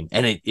of game,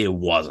 and it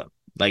wasn't.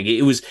 Like,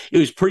 it was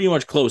pretty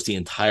much close the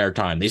entire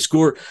time. They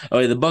scored.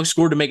 The Bucs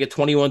scored to make it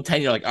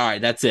 21-10. You're like, all right,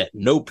 that's it.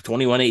 Nope,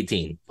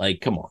 21-18. Like,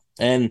 come on.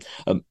 And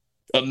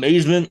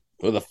Amazement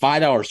with a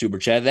 $5 super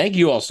chat. Thank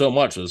you all so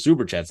much for the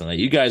super chats tonight.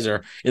 You guys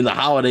are in the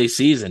holiday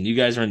season. You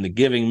guys are in the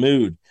giving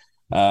mood.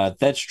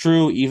 That's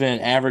true. Even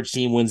an average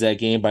team wins that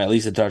game by at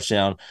least a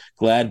touchdown.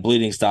 Glad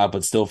bleeding stopped,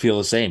 but still feel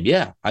the same.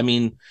 Yeah, I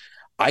mean,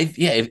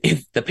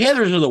 if the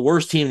Panthers are the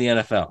worst team in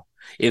the NFL,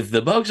 if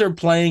the Bucs are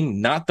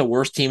playing not the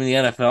worst team in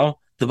the NFL,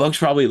 the Bucs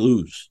probably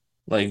lose.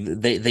 Like,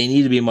 they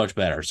need to be much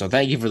better. So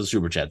thank you for the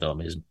super chat, though,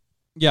 Amazing.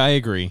 Yeah, I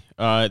agree.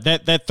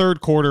 That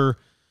third quarter,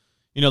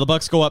 the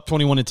Bucs go up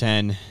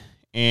 21-10,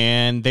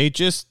 and they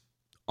just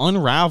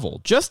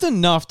unravel just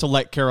enough to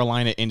let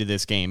Carolina into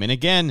this game. And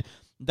again,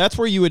 that's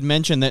where you would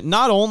mention that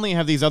not only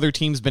have these other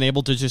teams been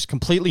able to just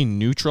completely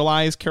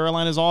neutralize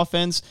Carolina's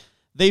offense,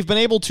 they've been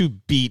able to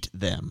beat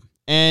them.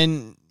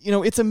 And,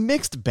 it's a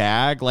mixed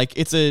bag. Like,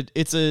 it's a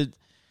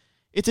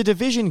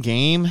division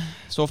game,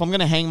 so if I'm going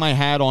to hang my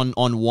hat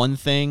on one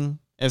thing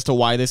as to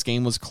why this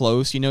game was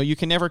close, you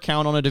can never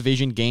count on a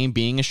division game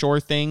being a sure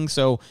thing,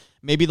 so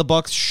maybe the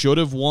Bucs should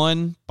have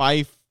won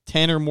by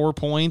 10 or more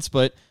points,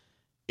 but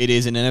it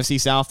is an NFC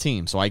South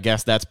team, so I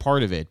guess that's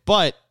part of it.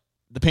 But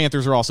the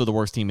Panthers are also the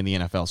worst team in the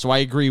NFL, so I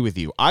agree with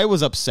you. I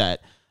was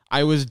upset.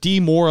 I was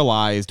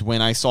demoralized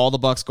when I saw the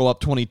Bucs go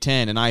up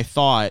 20-10, and I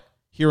thought,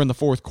 here in the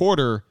fourth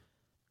quarter,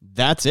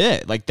 that's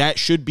it. Like, that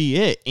should be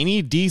it.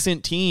 Any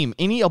decent team,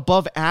 any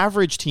above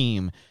average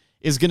team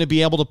is going to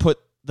be able to put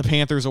the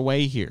Panthers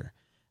away here.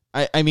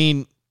 I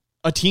mean,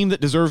 a team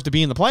that deserves to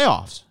be in the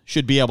playoffs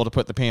should be able to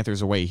put the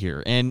Panthers away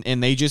here. And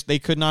they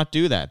could not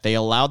do that. They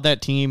allowed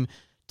that team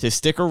to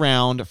stick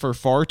around for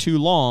far too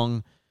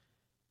long.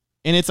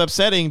 And it's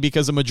upsetting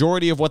because the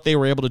majority of what they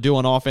were able to do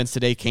on offense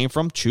today came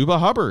from Chuba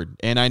Hubbard.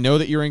 And I know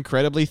that you're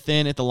incredibly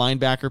thin at the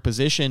linebacker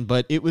position,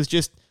 but it was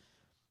just,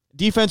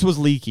 defense was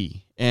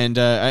leaky. And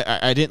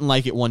I didn't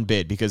like it one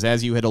bit because,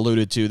 as you had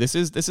alluded to, this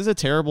is a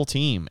terrible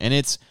team. And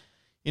it's,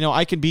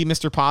 I could be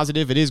Mr.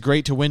 Positive. It is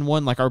great to win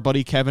one. Like our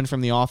buddy Kevin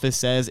from The Office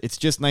says, it's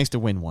just nice to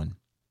win one.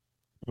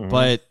 Mm-hmm.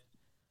 But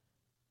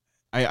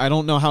I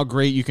don't know how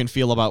great you can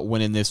feel about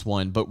winning this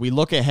one, but we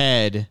look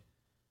ahead,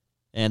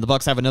 and the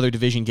Bucs have another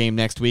division game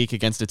next week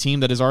against a team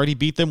that has already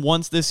beat them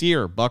once this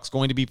year. Bucs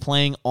going to be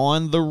playing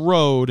on the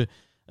road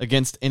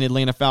against an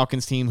Atlanta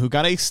Falcons team who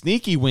got a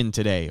sneaky win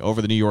today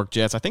over the New York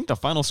Jets. I think the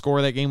final score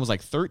of that game was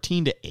like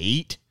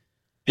 13-8.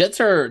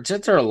 Jets are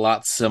a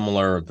lot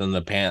similar than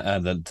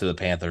to the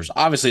Panthers.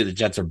 Obviously, the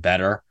Jets are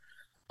better,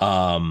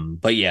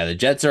 but yeah, the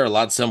Jets are a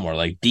lot similar.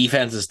 Like,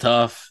 defense is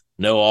tough.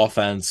 No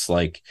offense,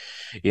 and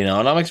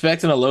I'm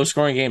expecting a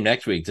low-scoring game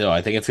next week, too.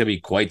 I think it's going to be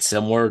quite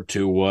similar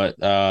to what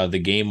the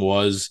game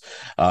was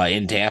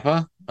in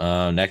Tampa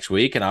next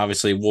week, and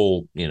obviously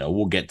we'll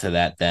get to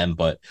that then.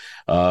 But,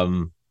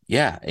 winning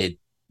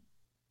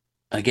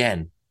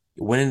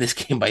this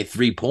game by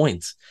 3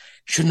 points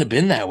shouldn't have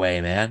been that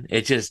way, man.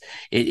 It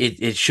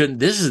shouldn't.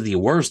 This is the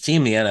worst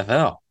team in the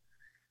NFL.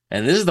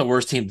 And this is the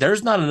worst team.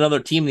 There's not another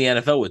team in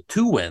the NFL with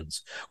 2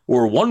 wins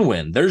or 1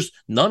 win. There's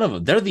none of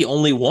them. They're the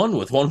only one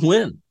with 1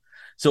 win.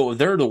 So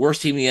they're the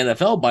worst team in the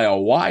NFL by a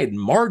wide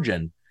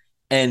margin,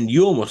 and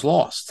you almost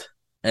lost.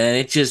 And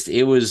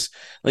it was,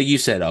 like you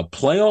said, a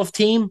playoff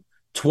team,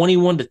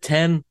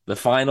 21-10, the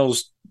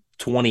finals,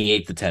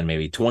 28-10,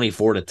 maybe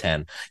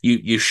 24-10.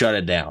 You shut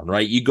it down,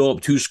 right? You go up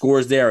 2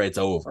 scores there, it's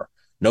over.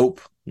 Nope,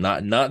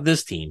 not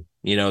this team.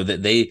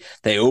 That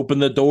they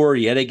opened the door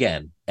yet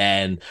again.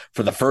 And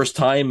for the first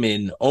time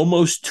in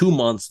almost 2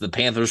 months, the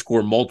Panthers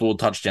scored multiple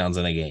touchdowns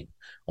in a game,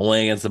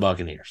 only against the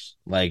Buccaneers.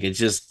 Like, it's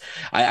just,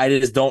 I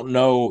just don't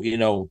know,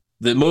 and you're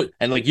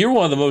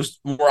one of the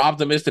more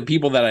optimistic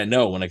people that I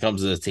know when it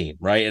comes to this team,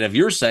 right? And if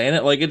you're saying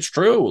it, it's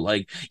true.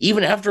 Like,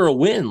 even after a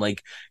win,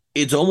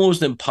 it's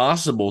almost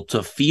impossible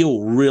to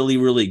feel really,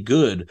 really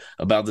good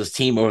about this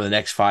team over the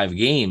next 5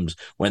 games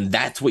when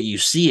that's what you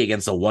see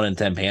against a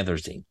 1-10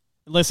 Panthers team.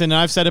 Listen,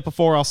 I've said it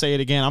before, I'll say it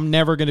again. I'm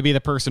never going to be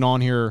the person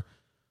on here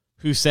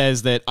who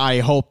says that I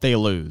hope they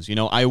lose.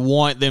 I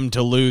want them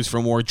to lose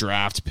for more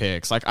draft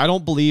picks. I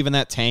don't believe in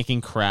that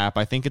tanking crap.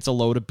 I think it's a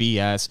load of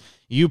BS.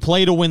 You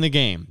play to win the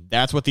game.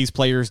 That's what these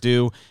players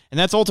do, and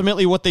that's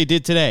ultimately what they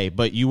did today.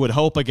 But you would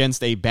hope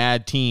against a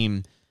bad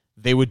team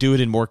they would do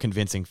it in more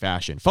convincing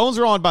fashion. Phones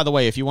are on, by the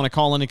way, if you want to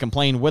call in and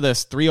complain with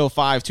us,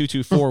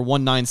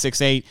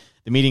 305-224-1968.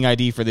 The meeting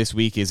ID for this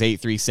week is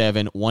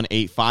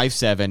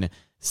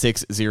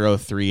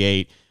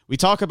 837-1857-6038. We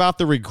talk about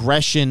the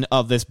regression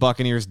of this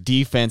Buccaneers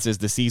defense as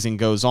the season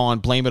goes on.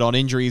 Blame it on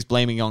injuries,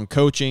 blaming it on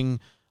coaching.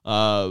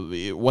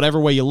 Whatever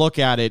way you look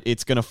at it,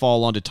 it's going to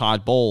fall onto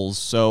Todd Bowles.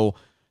 So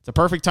it's a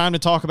perfect time to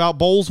talk about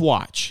Bowles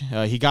Watch.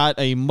 He got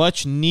a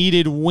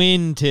much-needed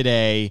win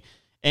today,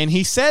 and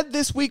he said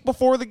this week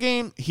before the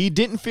game he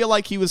didn't feel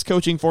like he was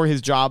coaching for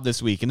his job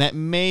this week, and that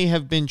may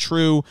have been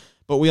true,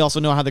 but we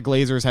also know how the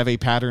Glazers have a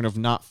pattern of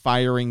not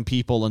firing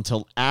people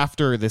until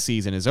after the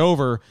season is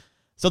over.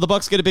 So the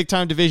Bucs get a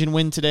big-time division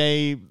win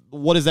today.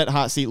 What does that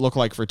hot seat look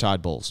like for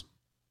Todd Bowles?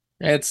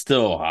 It's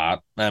still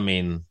hot. I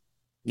mean,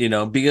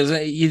 because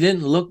you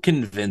didn't look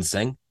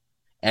convincing,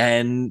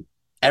 and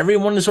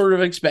everyone sort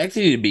of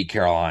expected you to beat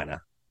Carolina.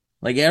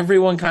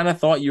 Everyone kind of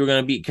thought you were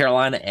going to beat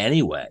Carolina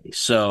anyway.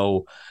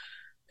 So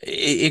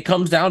it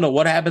comes down to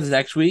what happens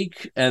next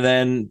week, and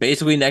then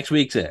basically next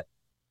week's it.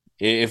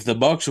 If the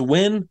Bucs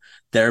win,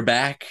 they're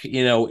back,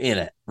 in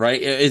it,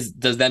 right?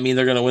 Does that mean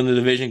they're going to win the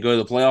division, go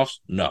to the playoffs?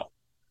 No.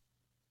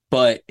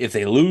 But if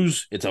they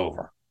lose, it's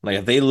over.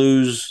 If they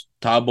lose,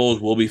 Todd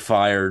Bowles will be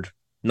fired.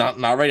 Not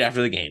right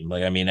after the game.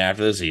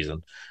 After the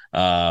season.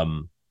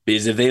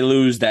 Because if they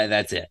lose,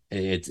 that's it.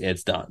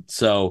 It's done.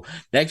 So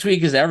next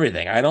week is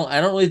everything. I don't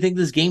really think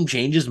this game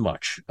changes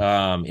much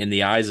in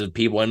the eyes of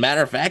people. And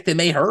matter of fact, it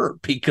may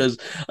hurt because,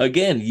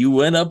 again, you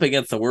went up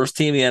against the worst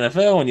team in the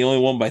NFL and you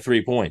only won by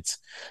 3 points.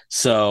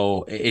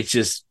 So it's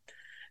just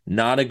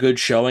not a good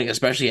showing,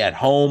 especially at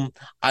home.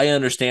 I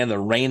understand the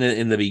rain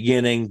in the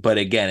beginning, but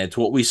again, it's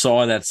what we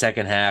saw in that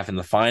second half in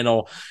the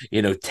final,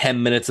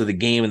 10 minutes of the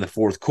game in the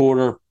fourth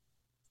quarter.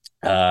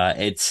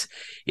 It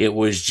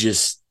was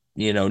just,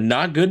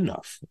 not good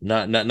enough,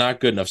 not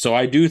good enough. So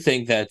I do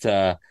think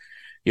that,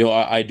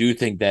 I do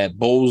think that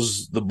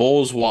the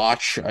Bowles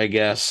watch, I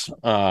guess,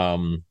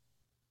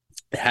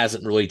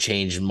 hasn't really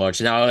changed much.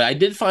 Now, I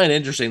did find it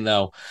interesting,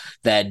 though,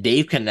 that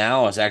Dave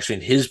Canales actually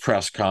in his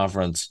press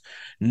conference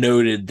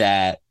noted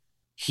that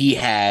he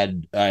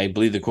had, I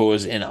believe the quote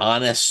was, an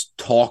honest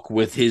talk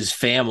with his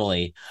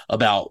family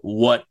about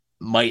what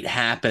might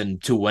happen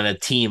to when a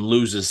team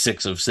loses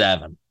 6 of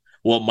 7.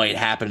 What might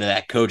happen to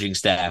that coaching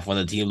staff when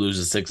the team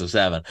loses 6 of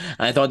 7. And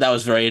I thought that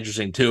was very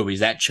interesting, too,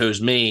 because that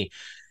shows me,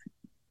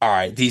 all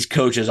right, these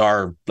coaches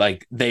are,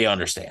 they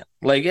understand.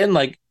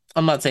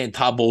 I'm not saying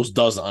Todd Bowles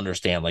doesn't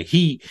understand. I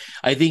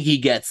think he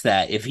gets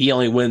that if he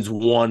only wins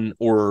 1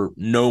 or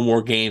no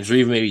more games, or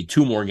even maybe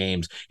 2 more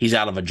games, he's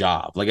out of a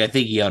job. I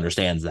think he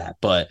understands that.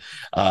 But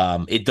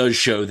it does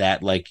show that,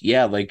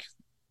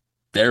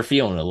 they're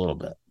feeling it a little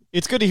bit.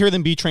 It's good to hear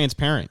them be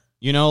transparent.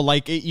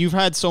 You've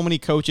had so many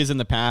coaches in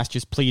the past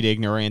just plead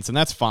ignorance, and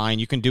that's fine.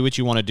 You can do what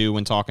you want to do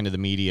when talking to the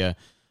media.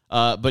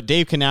 But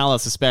Dave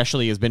Canales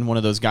especially has been one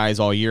of those guys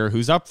all year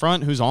who's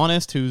upfront, who's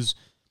honest, who's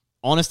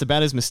honest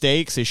about his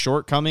mistakes, his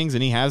shortcomings,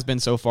 and he has been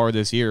so far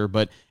this year.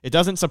 But it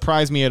doesn't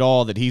surprise me at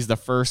all that he's the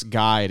first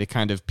guy to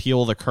kind of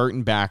peel the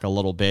curtain back a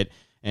little bit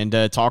and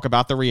talk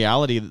about the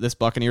reality that this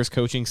Buccaneers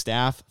coaching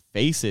staff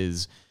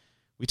faces.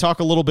 We talk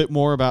a little bit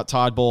more about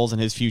Todd Bowles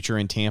and his future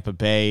in Tampa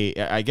Bay.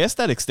 I guess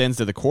that extends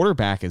to the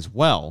quarterback as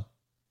well.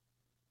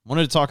 I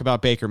wanted to talk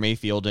about Baker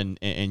Mayfield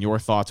and your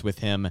thoughts with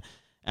him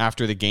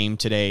after the game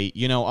today.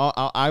 You know,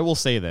 I will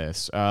say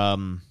this.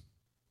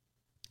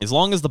 As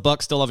long as the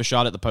Bucs still have a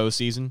shot at the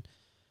postseason,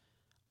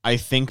 I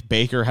think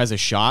Baker has a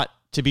shot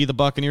to be the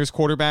Buccaneers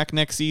quarterback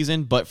next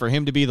season. But for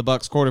him to be the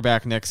Bucs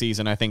quarterback next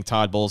season, I think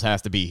Todd Bowles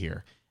has to be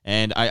here.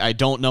 And I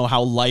don't know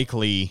how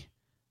likely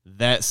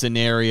that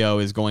scenario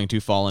is going to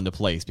fall into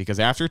place, because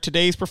after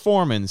today's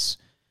performance,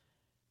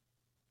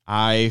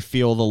 I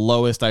feel the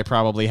lowest I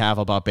probably have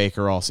about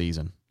Baker all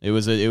season. It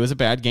was a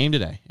bad game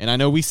today. And I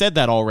know we said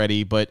that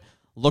already, but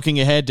looking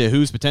ahead to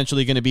who's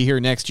potentially going to be here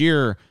next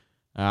year,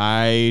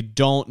 I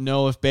don't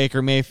know if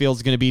Baker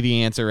Mayfield's going to be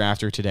the answer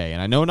after today.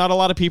 And I know not a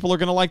lot of people are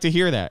going to like to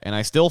hear that. And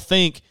I still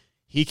think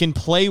he can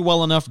play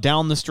well enough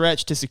down the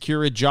stretch to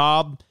secure a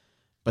job,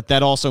 but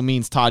that also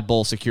means Todd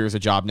Bowles secures a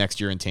job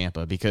next year in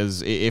Tampa,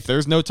 because if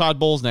there's no Todd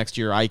Bowles next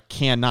year, I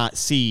cannot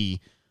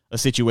see a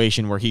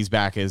situation where he's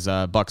back as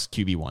Bucs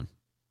QB1.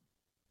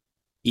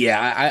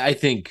 Yeah, I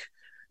think,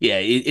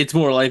 it's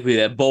more likely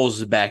that Bowles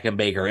is back and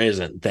Baker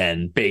isn't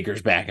than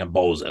Baker's back and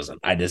Bowles isn't.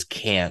 I just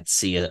can't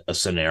see a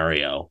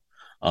scenario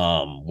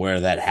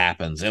where that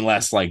happens,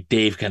 unless like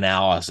Dave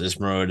Canales is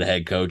promoted to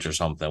head coach or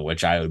something,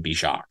 which I would be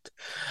shocked.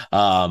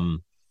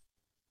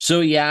 So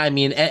yeah, I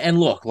mean, and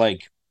look,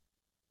 like,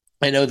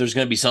 I know there's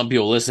going to be some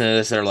people listening to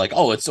this that are like,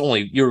 oh, it's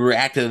only, you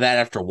reacted to that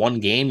after one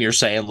game. You're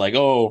saying like,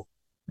 oh,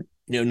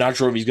 not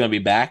sure if he's going to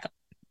be back.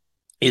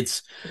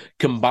 It's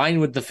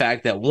combined with the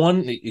fact that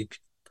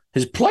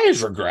his play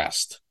has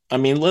regressed. I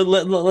mean,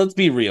 let's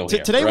be real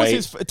here.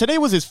 Today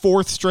was his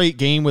fourth straight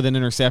game with an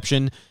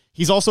interception.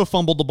 He's also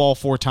fumbled the ball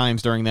 4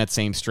 times during that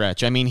same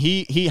stretch. I mean,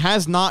 he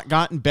has not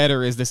gotten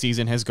better as the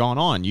season has gone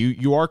on.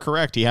 You are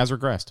correct. He has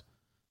regressed.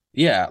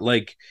 Yeah,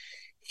 like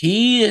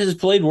he has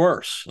played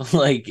worse.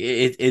 Like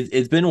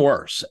it's been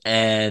worse.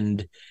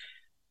 And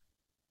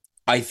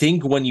I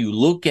think when you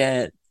look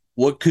at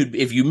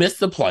if you miss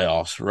the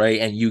playoffs, right,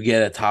 and you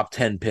get a top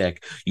 10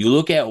 pick, you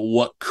look at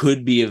what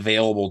could be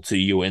available to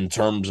you in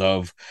terms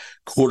of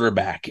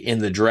quarterback in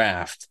the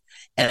draft.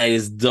 And I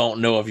just don't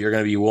know if you're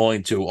going to be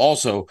willing to.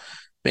 Also,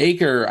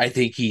 Baker, I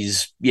think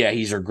he's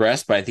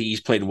regressed, but I think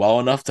he's played well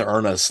enough to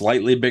earn a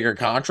slightly bigger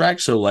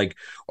contract. So, like,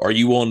 are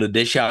you willing to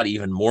dish out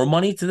even more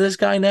money to this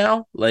guy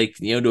now? Like,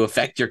 to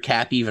affect your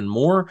cap even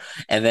more,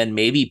 and then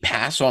maybe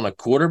pass on a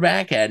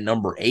quarterback at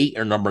number 8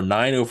 or number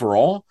 9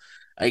 overall?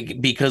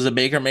 Like, because of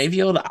Baker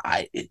Mayfield,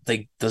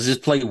 does his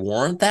play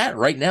warrant that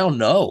right now?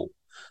 No.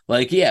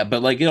 Like, yeah,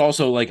 but like, it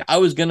also, like, I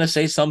was going to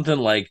say something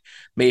like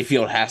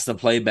Mayfield has to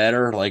play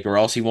better, like, or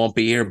else he won't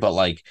be here. But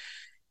like,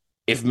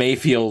 if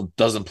Mayfield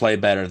doesn't play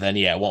better, then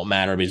yeah, it won't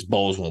matter because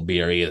Bowles won't be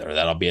here either.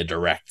 That'll be a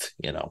direct,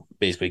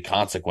 basically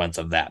consequence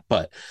of that.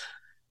 But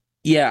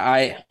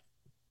yeah,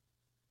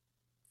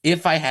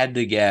 if I had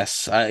to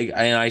guess,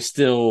 I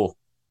still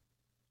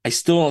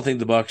don't think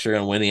the Bucs are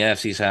going to win the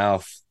NFC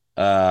South.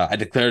 I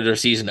declared their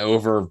season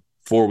over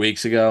 4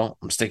 weeks ago.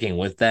 I'm sticking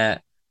with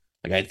that.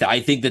 Like,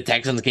 I think the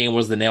Texans game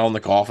was the nail in the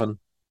coffin.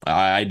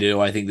 I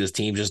do. I think this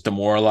team just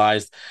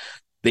demoralized.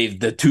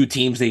 The 2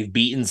 teams they've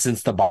beaten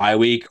since the bye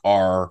week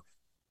are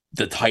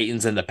the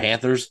Titans and the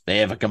Panthers. They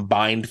have a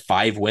combined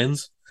 5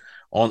 wins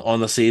on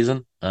the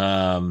season.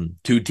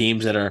 2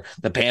 teams that are,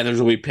 the Panthers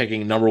will be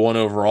picking number 1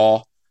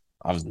 overall.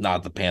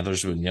 Not the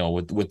Panthers,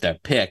 with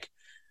that pick.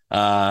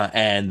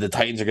 And the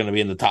Titans are going to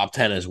be in the top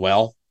 10 as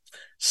well.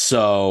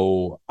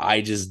 So I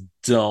just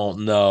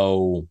don't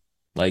know.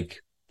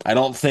 Like, I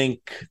don't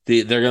think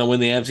they're going to win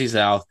the NFC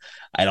South.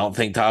 I don't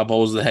think Todd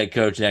Bowles is the head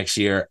coach next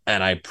year,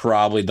 and I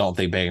probably don't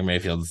think Baker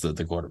Mayfield is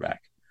the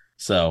quarterback.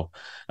 So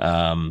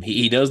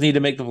he does need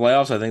to make the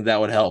playoffs. I think that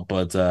would help,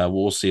 but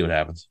we'll see what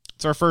happens.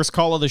 It's our first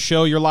call of the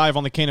show. You're live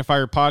on the Cane and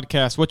Fire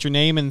podcast. What's your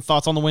name and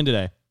thoughts on the win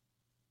today?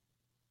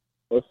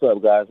 What's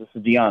up, guys? This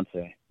is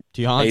Deontay.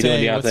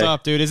 Deontay, what's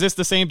up, dude? Is this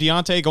the same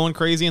Deontay going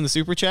crazy in the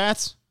super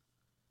chats?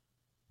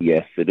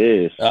 Yes, it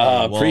is.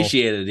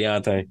 Appreciate it,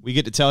 Deontay. We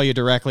get to tell you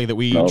directly that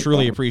we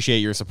truly appreciate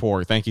your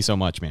support. Thank you so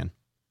much, man.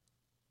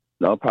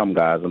 No problem,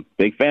 guys. I'm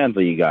big fans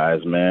of you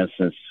guys, man,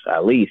 since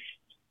at least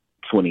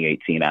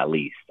 2018, at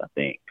least, I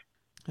think.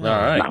 All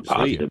right. Not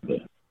positive, but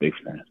big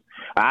fans.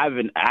 I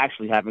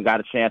haven't got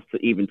a chance to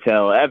even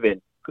tell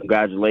Evan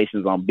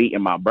congratulations on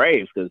beating my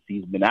Braves, because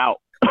he's been out.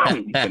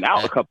 He's been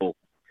out a couple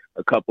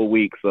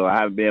weeks, so I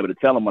haven't been able to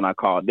tell him when I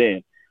called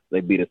in.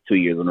 They beat us 2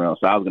 years in a row,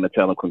 so I was going to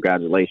tell him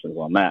congratulations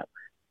on that.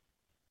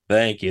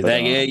 Thank you.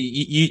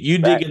 You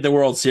did get the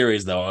World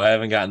Series, though. I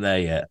haven't gotten that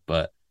yet,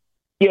 but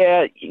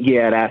yeah,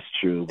 that's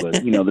true. But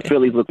the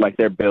Phillies look like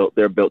they're built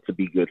to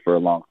be good for a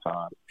long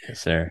time. Yes,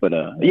 sir. But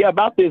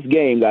about this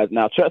game, guys.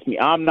 Now, trust me,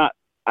 I'm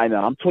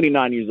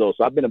 29 years old,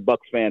 so I've been a Bucs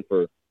fan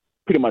for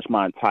pretty much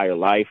my entire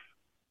life.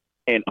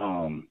 And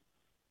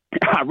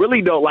I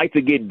really don't like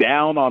to get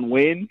down on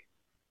wins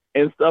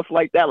and stuff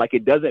like that. Like,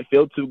 it doesn't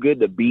feel too good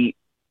to beat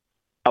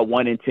a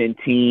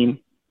 1-10 team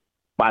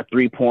by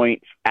 3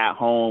 points at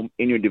home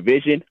in your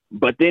division.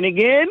 But then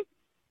again,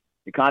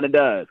 it kind of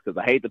does, because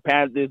I hate the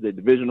Panthers, the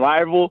division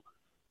rival.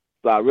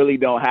 So I really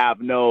don't have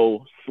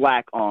no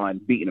slack on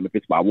beating them if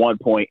it's by 1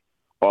 point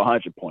or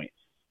 100 points.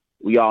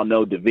 We all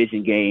know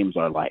division games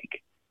are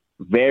like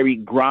very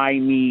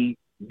grimy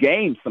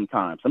games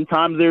sometimes.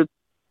 Sometimes they're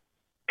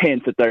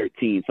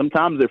 10-13.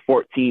 Sometimes they're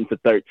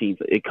 14-13.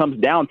 So it comes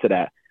down to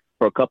that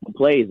for a couple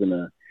plays in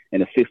a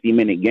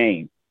 60-minute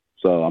game.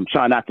 So I'm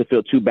trying not to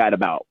feel too bad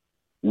about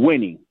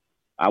winning.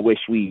 I wish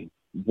we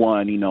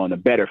won, in a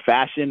better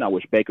fashion. I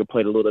wish Baker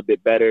played a little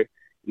bit better.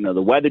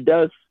 The weather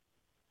does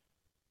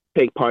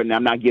take part in that.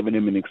 I'm not giving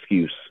him an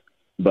excuse,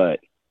 but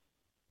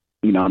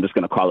I'm just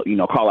gonna call it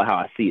how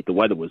I see it. The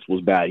weather was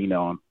bad,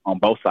 on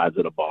both sides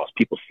of the balls.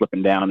 People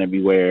slipping down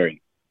everywhere, and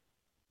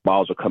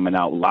balls are coming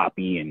out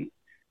loppy, and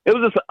it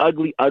was just an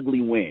ugly,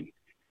 ugly win.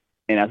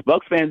 And as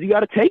Bucs fans, you got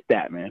to take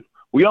that, man.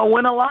 We don't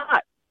win a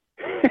lot.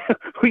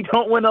 We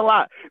don't win a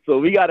lot, so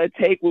we got to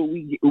take what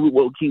we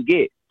can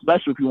get,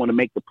 especially if we want to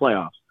make the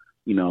playoffs.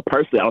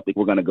 Personally, I don't think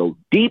we're going to go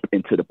deep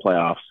into the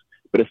playoffs,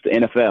 but it's the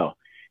NFL.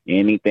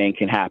 Anything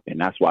can happen.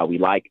 That's why we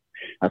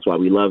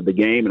love the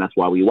game, and that's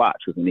why we watch,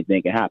 because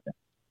anything can happen.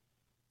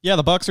 Yeah,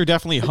 the Bucs are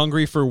definitely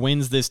hungry for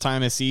wins this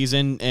time of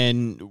season,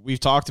 and we've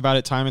talked about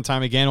it time and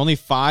time again. Only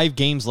 5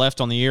 games left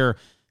on the year,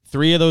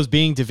 3 of those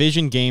being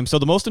division games. So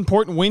the most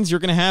important wins you're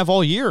going to have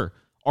all year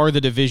are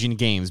the division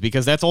games,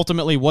 because that's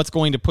ultimately what's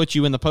going to put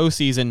you in the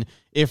postseason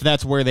if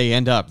that's where they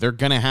end up. They're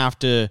going to have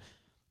to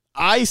 –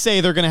 I say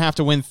they're going to have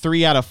to win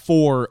 3 out of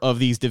 4 of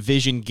these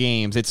division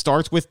games. It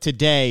starts with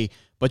today,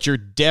 but you're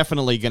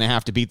definitely going to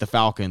have to beat the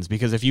Falcons,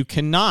 because if you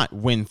cannot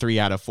win 3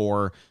 out of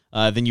 4,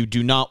 then you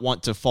do not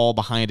want to fall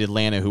behind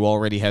Atlanta, who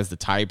already has the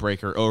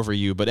tiebreaker over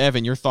you. But,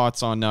 Evan, your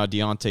thoughts on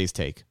Deontay's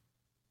take?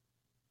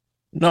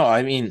 No,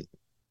 I mean,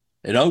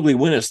 an ugly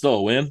win is still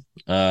a win.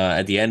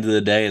 At the end of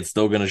the day, it's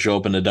still going to show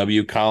up in the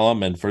W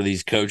column. And for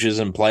these coaches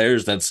and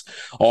players, that's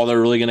all they're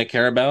really going to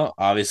care about.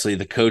 Obviously,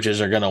 the coaches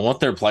are going to want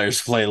their players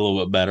to play a little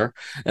bit better.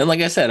 And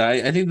like I said,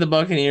 I think the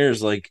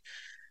Buccaneers,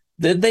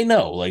 they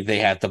know, they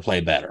have to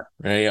play better,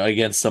 right,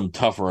 against some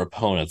tougher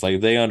opponents.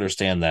 They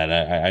understand that.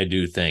 I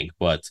do think.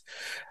 But,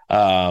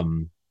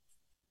 and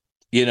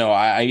you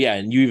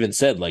even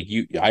said,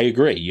 I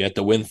agree. You have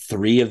to win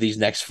 3 of these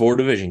next 4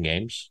 division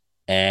games.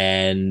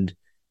 And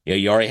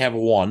you already have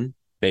 1,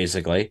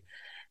 basically.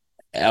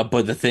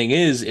 But the thing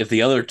is, if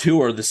the other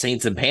 2 are the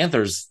Saints and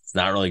Panthers, it's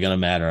not really going to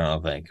matter, I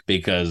don't think.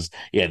 Because,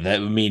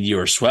 that would mean you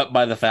were swept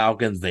by the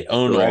Falcons. They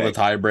own all the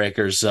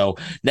tiebreakers. So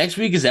next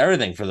week is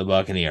everything for the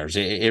Buccaneers.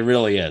 It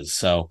really is.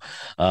 So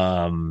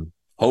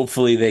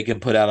hopefully they can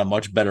put out a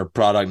much better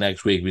product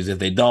next week. Because if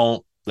they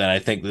don't, then I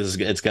think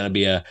it's going to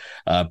be a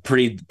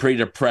pretty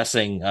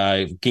depressing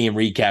game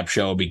recap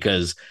show,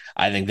 because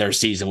I think their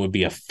season would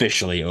be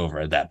officially over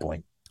at that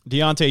point.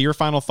 Deontay, your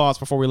final thoughts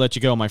before we let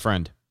you go, my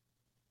friend.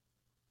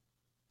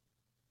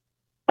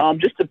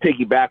 Just to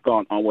piggyback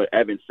on what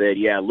Evan said,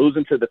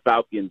 losing to the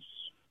Falcons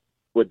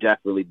would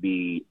definitely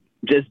be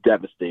just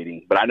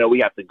devastating. But I know we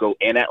have to go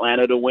in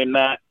Atlanta to win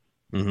that.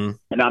 Mm-hmm.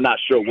 And I'm not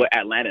sure what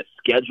Atlanta's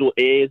schedule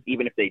is,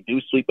 even if they do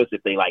sweep us,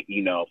 if they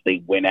if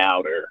they win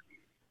out or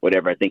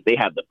whatever. I think they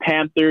have the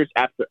Panthers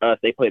after us.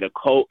 They play the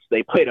Colts,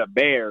 they play the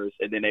Bears,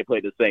 and then they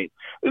play the Saints.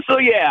 So,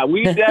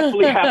 we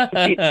definitely have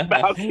to beat the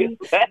Falcons.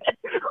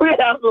 We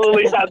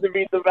absolutely have to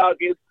beat the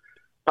Falcons.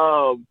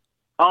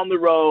 On the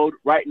road,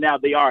 right now,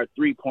 they are a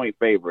 3-point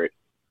favorite.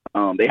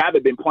 They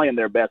haven't been playing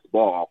their best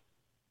ball,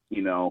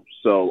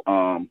 so,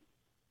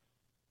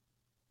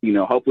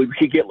 hopefully we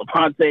can get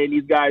Levante and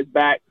these guys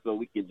back so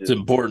we can just... It's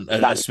important,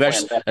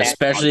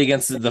 especially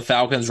against the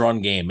Falcons'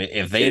 run game.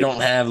 If they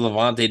don't have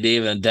Levante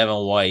David and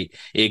Devin White,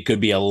 it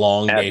could be a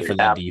long day for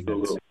that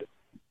defense.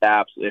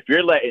 Absolutely. If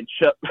you're letting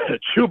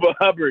Chuba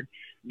Hubbard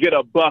get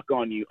a buck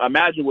on you,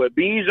 imagine what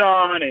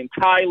Bijan and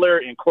Tyler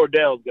and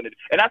Cordell is going to do.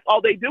 And that's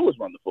all they do is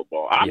run the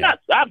football.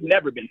 I've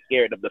never been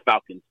scared of the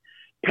Falcons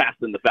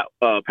passing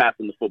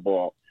the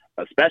football,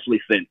 especially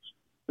since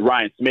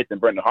Ryan Smith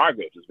and Brendan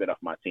Hargraves has been off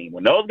my team.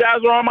 When those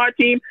guys were on my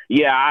team,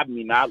 I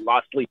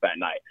lost sleep at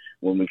night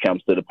when it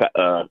comes to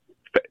the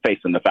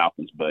facing the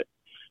Falcons, but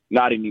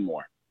not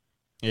anymore.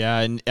 Yeah,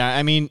 and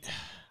I mean,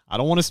 I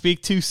don't want to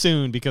speak too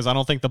soon, because I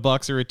don't think the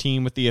Bucs are a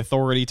team with the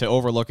authority to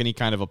overlook any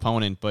kind of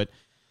opponent, but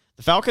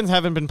the Falcons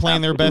haven't been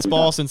playing their best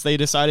ball since they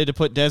decided to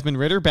put Desmond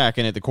Ridder back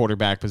in at the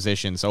quarterback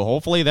position. So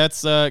hopefully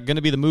that's going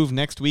to be the move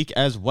next week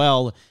as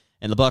well,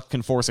 and the Bucs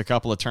can force a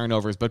couple of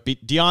turnovers. But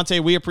Deontay,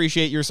 we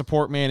appreciate your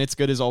support, man. It's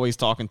good as always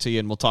talking to you,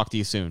 and we'll talk to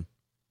you soon.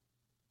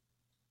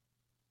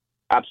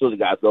 Absolutely,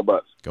 guys. Go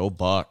Bucs. Go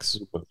Bucs.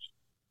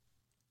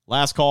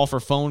 Last call for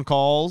phone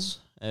calls.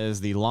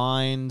 As the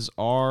lines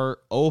are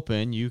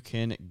open, you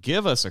can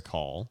give us a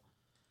call.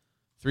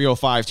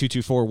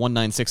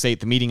 305-224-1968,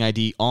 the meeting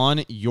ID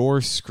on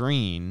your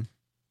screen.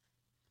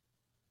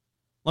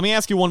 Let me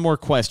ask you one more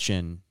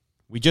question.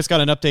 We just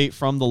got an update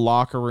from the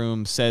locker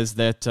room, says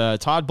that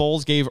Todd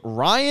Bowles gave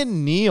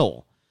Ryan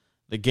Neal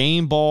the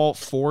game ball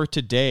for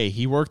today.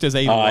 He worked as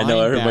a linebacker. I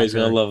know everybody's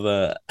going to love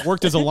that.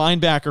 Worked as a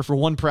linebacker for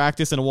one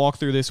practice and a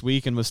walkthrough this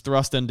week and was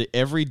thrust into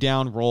every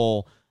down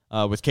role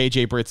with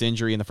KJ Britt's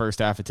injury in the first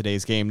half of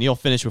today's game. Neal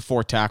finished with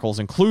 4 tackles,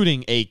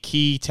 including a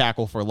key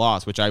tackle for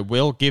loss, which I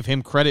will give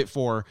him credit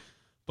for.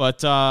 But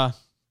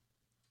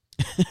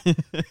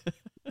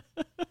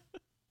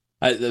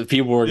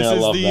people were going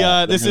to love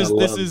that.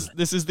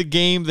 This is the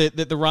game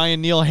that the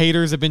Ryan Neal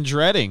haters have been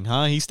dreading,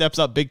 huh? He steps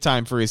up big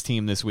time for his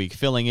team this week,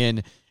 filling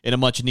in a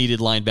much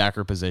needed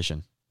linebacker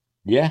position.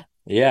 Yeah.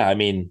 I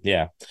mean,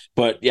 yeah.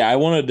 But yeah, I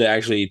wanted to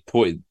actually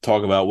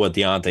talk about what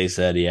Deontay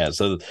said. Yeah.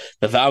 So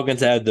the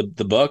Falcons had the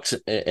Bucs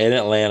in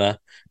Atlanta.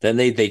 Then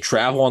they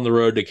travel on the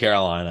road to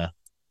Carolina.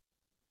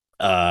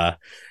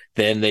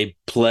 Then they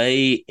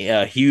play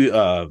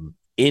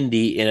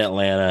Indy in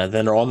Atlanta.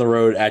 Then they're on the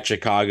road at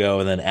Chicago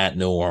and then at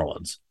New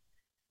Orleans.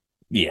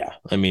 Yeah.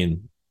 I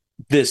mean,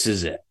 this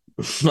is it.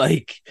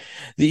 Like,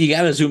 you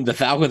got to assume the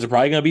Falcons are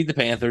probably going to beat the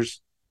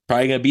Panthers,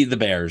 probably going to beat the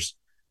Bears.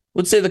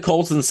 Would say the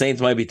Colts and the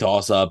Saints might be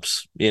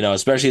toss-ups,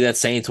 especially that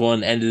Saints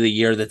one end of the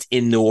year that's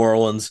in New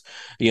Orleans.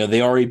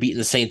 They already beaten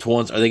the Saints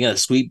once. Are they going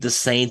to sweep the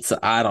Saints?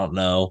 I don't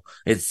know.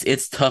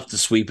 It's tough to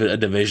sweep a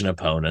division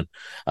opponent.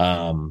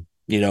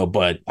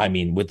 But I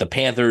mean, with the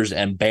Panthers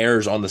and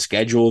Bears on the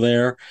schedule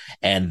there,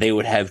 and they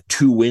would have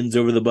 2 wins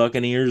over the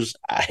Buccaneers.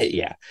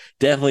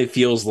 Definitely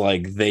feels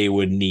like they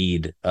would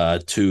need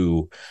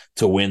to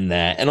win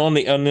that. And on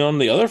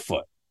the other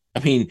foot, I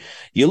mean,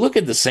 you look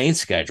at the Saints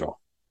schedule.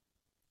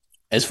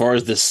 As far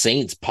as the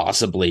Saints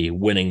possibly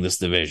winning this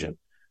division,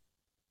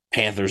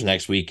 Panthers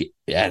next week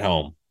at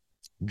home,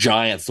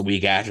 Giants the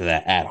week after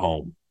that at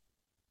home,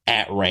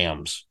 at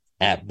Rams,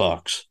 at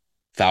Bucs,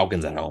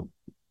 Falcons at home.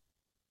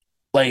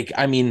 Like,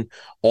 I mean,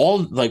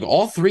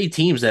 all 3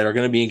 teams that are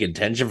going to be in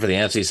contention for the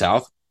NFC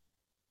South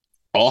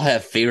all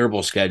have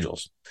favorable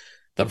schedules.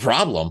 The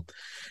problem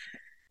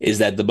is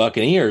that the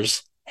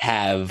Buccaneers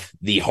have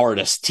the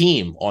hardest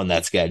team on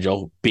that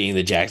schedule, being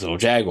the Jacksonville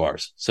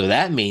Jaguars. So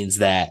that means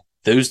that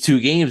those 2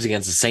 games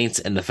against the Saints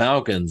and the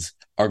Falcons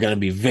are going to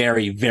be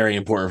very, very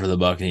important for the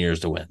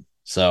Buccaneers to win.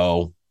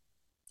 So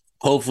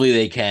hopefully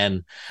they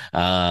can.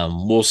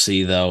 We'll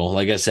see, though.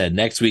 Like I said,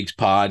 next week's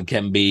pod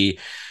can be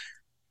 –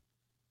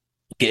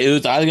 it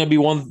was either going to be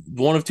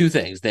one of 2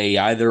 things. They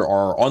either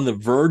are on the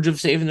verge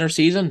of saving their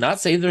season, not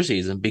save their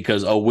season,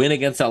 because a win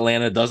against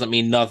Atlanta doesn't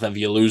mean nothing if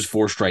you lose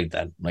 4 straight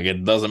then. Like,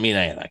 it doesn't mean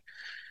anything.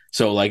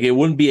 So, like, it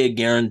wouldn't be a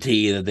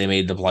guarantee that they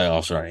made the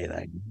playoffs or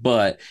anything,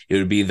 but it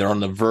would be they're on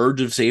the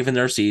verge of saving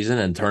their season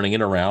and turning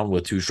it around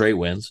with 2 straight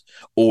wins,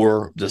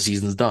 or the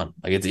season's done.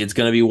 Like, it's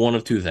going to be one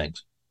of 2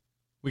 things.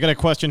 We got a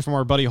question from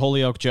our buddy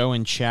Holyoke Joe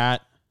in chat.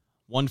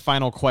 One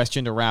final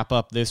question to wrap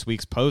up this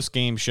week's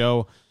post-game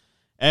show.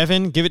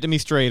 Evan, give it to me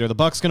straight. Are the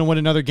Bucs going to win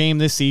another game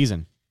this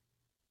season?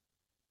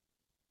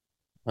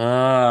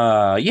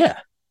 Yeah.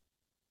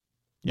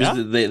 Yeah?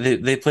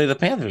 They play the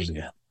Panthers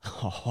again.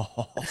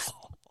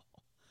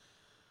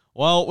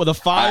 Well, with a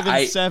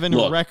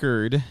 5-7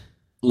 record.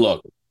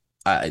 Look,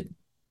 I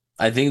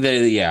think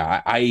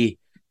that, I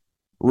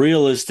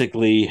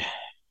realistically,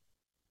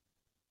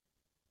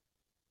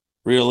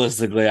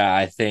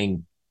 I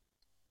think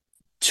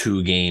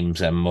 2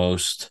 games at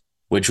most,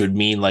 which would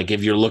mean, like,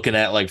 if you're looking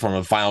at, like, from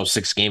a final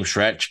 6-game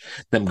stretch,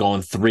 them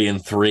going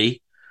 3-3.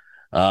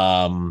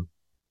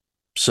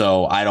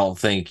 So I don't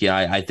think,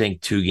 I think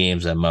 2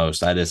 games at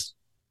most. I don't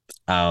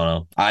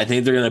know. I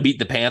think they're going to beat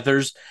the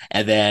Panthers,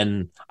 and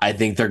then I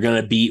think they're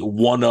going to beat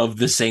one of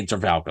the Saints or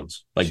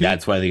Falcons. Like,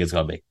 that's what I think it's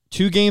going to be.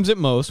 2 games at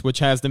most, which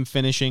has them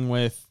finishing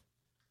with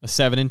a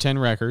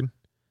 7-10 record,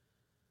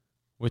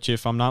 which,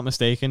 if I'm not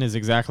mistaken, is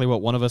exactly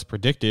what one of us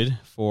predicted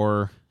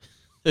for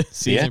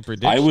season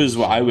prediction. I was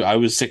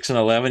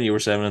 6-11. You were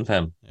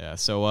 7-10. Yeah,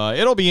 so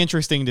it'll be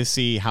interesting to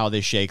see how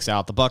this shakes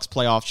out. The Bucs'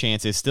 playoff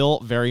chance is still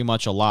very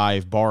much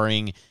alive,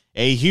 barring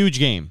a huge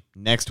game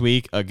next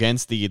week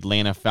against the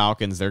Atlanta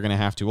Falcons. They're going to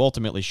have to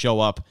ultimately show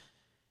up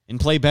and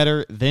play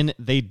better than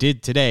they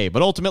did today,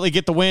 but ultimately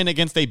get the win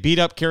against a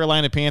beat-up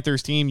Carolina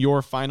Panthers team.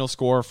 Your final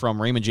score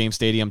from Raymond James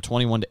Stadium,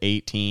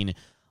 21-18.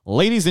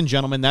 Ladies and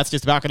gentlemen, that's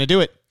just about going to do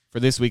it for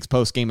this week's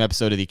post-game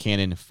episode of the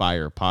Cannon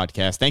Fire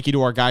Podcast. Thank you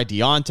to our guy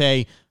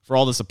Deontay for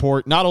all the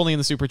support, not only in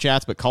the Super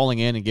Chats, but calling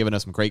in and giving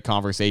us some great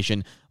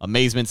conversation.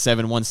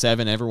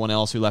 Amazement717, everyone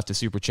else who left a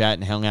Super Chat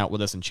and hung out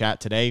with us in chat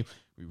today.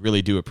 We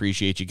really do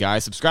appreciate you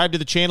guys. Subscribe to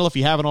the channel if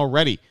you haven't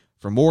already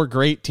for more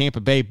great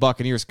Tampa Bay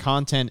Buccaneers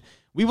content.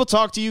 We will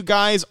talk to you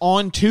guys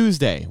on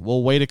Tuesday.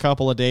 We'll wait a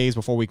couple of days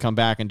before we come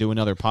back and do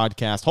another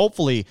podcast,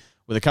 hopefully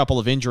with a couple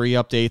of injury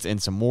updates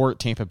and some more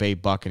Tampa Bay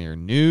Buccaneer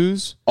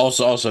news.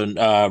 Also,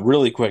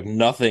 really quick,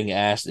 nothing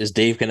asked, is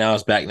Dave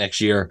Canales back next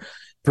year?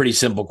 Pretty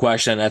simple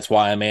question. That's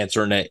why I'm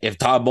answering it. If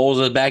Todd Bowles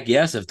is back,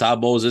 yes. If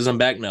Todd Bowles isn't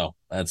back, no.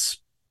 That's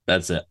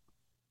it.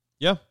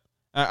 Yeah.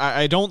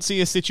 I don't see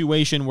a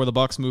situation where the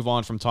Bucs move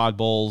on from Todd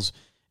Bowles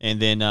and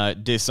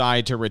then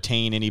decide to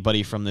retain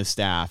anybody from the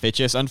staff. It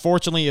just,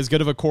 unfortunately, as good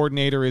of a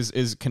coordinator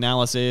as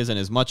Canales is, and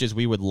as much as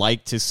we would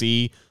like to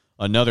see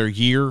another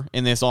year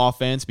in this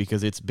offense,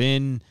 because it's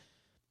been,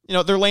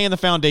 they're laying the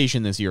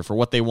foundation this year for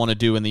what they want to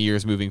do in the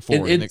years moving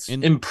forward. It's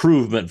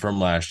improvement from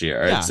last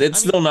year. Yeah, it's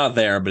still not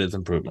there, but it's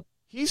improvement.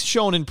 He's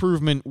shown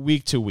improvement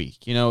week to week.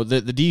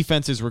 The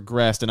defense has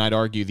regressed, and I'd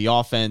argue the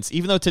offense,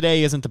 even though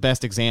today isn't the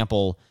best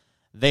example,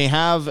 they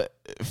have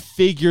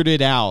figured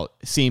it out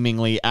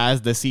seemingly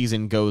as the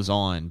season goes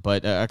on.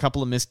 But a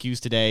couple of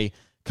miscues today, a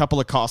couple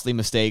of costly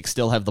mistakes,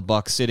 still have the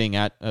Bucs sitting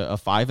at a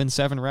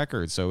 5-7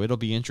 record. So it'll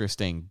be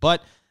interesting.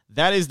 But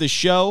that is the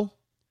show.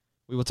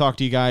 We will talk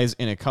to you guys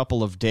in a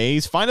couple of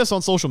days. Find us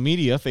on social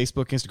media,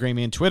 Facebook,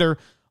 Instagram, and Twitter.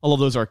 All of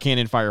those are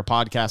Cannon Fire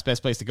Podcast.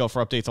 Best place to go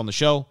for updates on the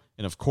show.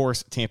 And, of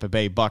course, Tampa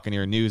Bay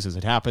Buccaneer news as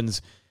it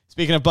happens.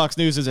 Speaking of Bucs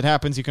news as it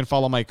happens, you can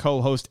follow my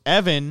co-host,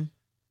 Evan,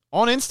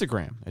 on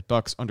Instagram at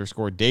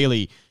Bucs_daily.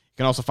 You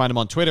can also find him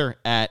on Twitter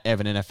at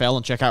EvanNFL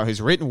and check out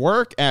his written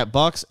work at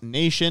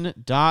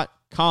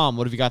BucsNation.com.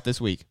 What have you got this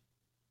week?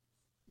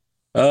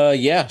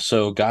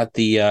 So got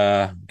the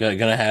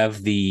gonna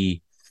have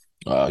the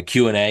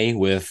Q&A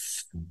with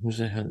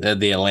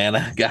the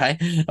Atlanta guy.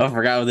 I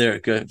forgot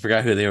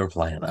who they were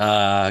playing.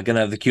 Gonna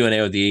have the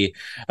Q&A with the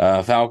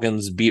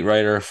Falcons beat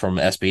writer from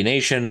SB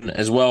Nation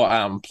as well.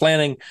 I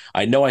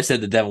know I said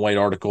the Devin White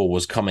article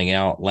was coming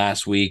out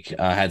last week.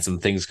 Had some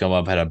things come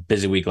up, had a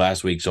busy week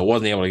last week, so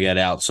wasn't able to get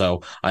out.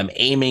 So I'm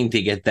aiming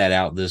to get that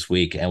out this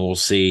week, and we'll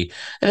see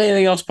if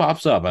anything else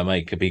pops up. I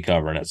might be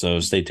covering it, so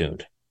stay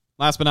tuned.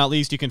 Last but not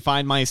least, you can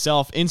find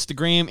myself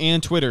Instagram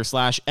and Twitter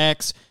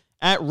 /X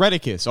at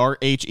Reticus,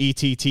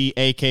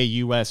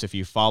 RHETTAKUS. If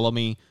you follow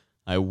me,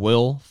 I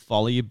will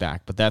follow you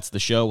back. But that's the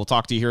show. We'll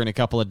talk to you here in a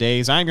couple of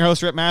days. I'm your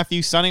host, Rip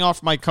Matthews, signing off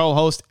for my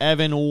co-host,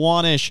 Evan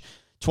Wanish.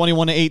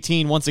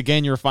 21-18, once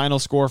again, your final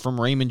score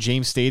from Raymond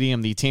James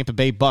Stadium. The Tampa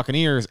Bay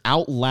Buccaneers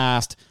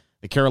outlast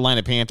the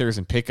Carolina Panthers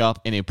and pick up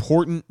an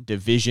important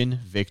division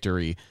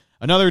victory.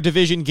 Another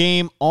division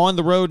game on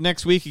the road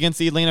next week against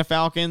the Atlanta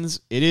Falcons.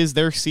 It is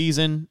their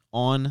season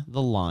on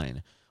the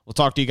line. We'll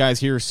talk to you guys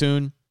here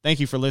soon. Thank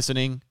you for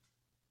listening.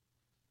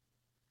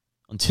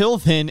 Until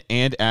then,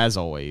 and as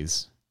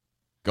always,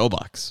 go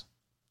Bucs.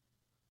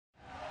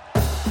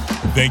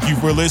 Thank you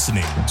for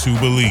listening to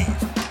Believe.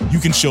 You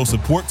can show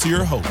support to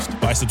your host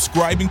by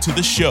subscribing to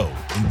the show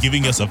and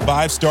giving us a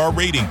 5-star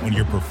rating on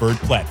your preferred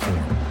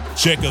platform.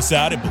 Check us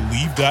out at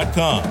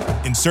Believe.com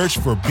and search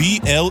for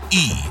BLEAV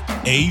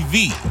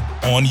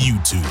on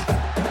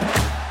YouTube.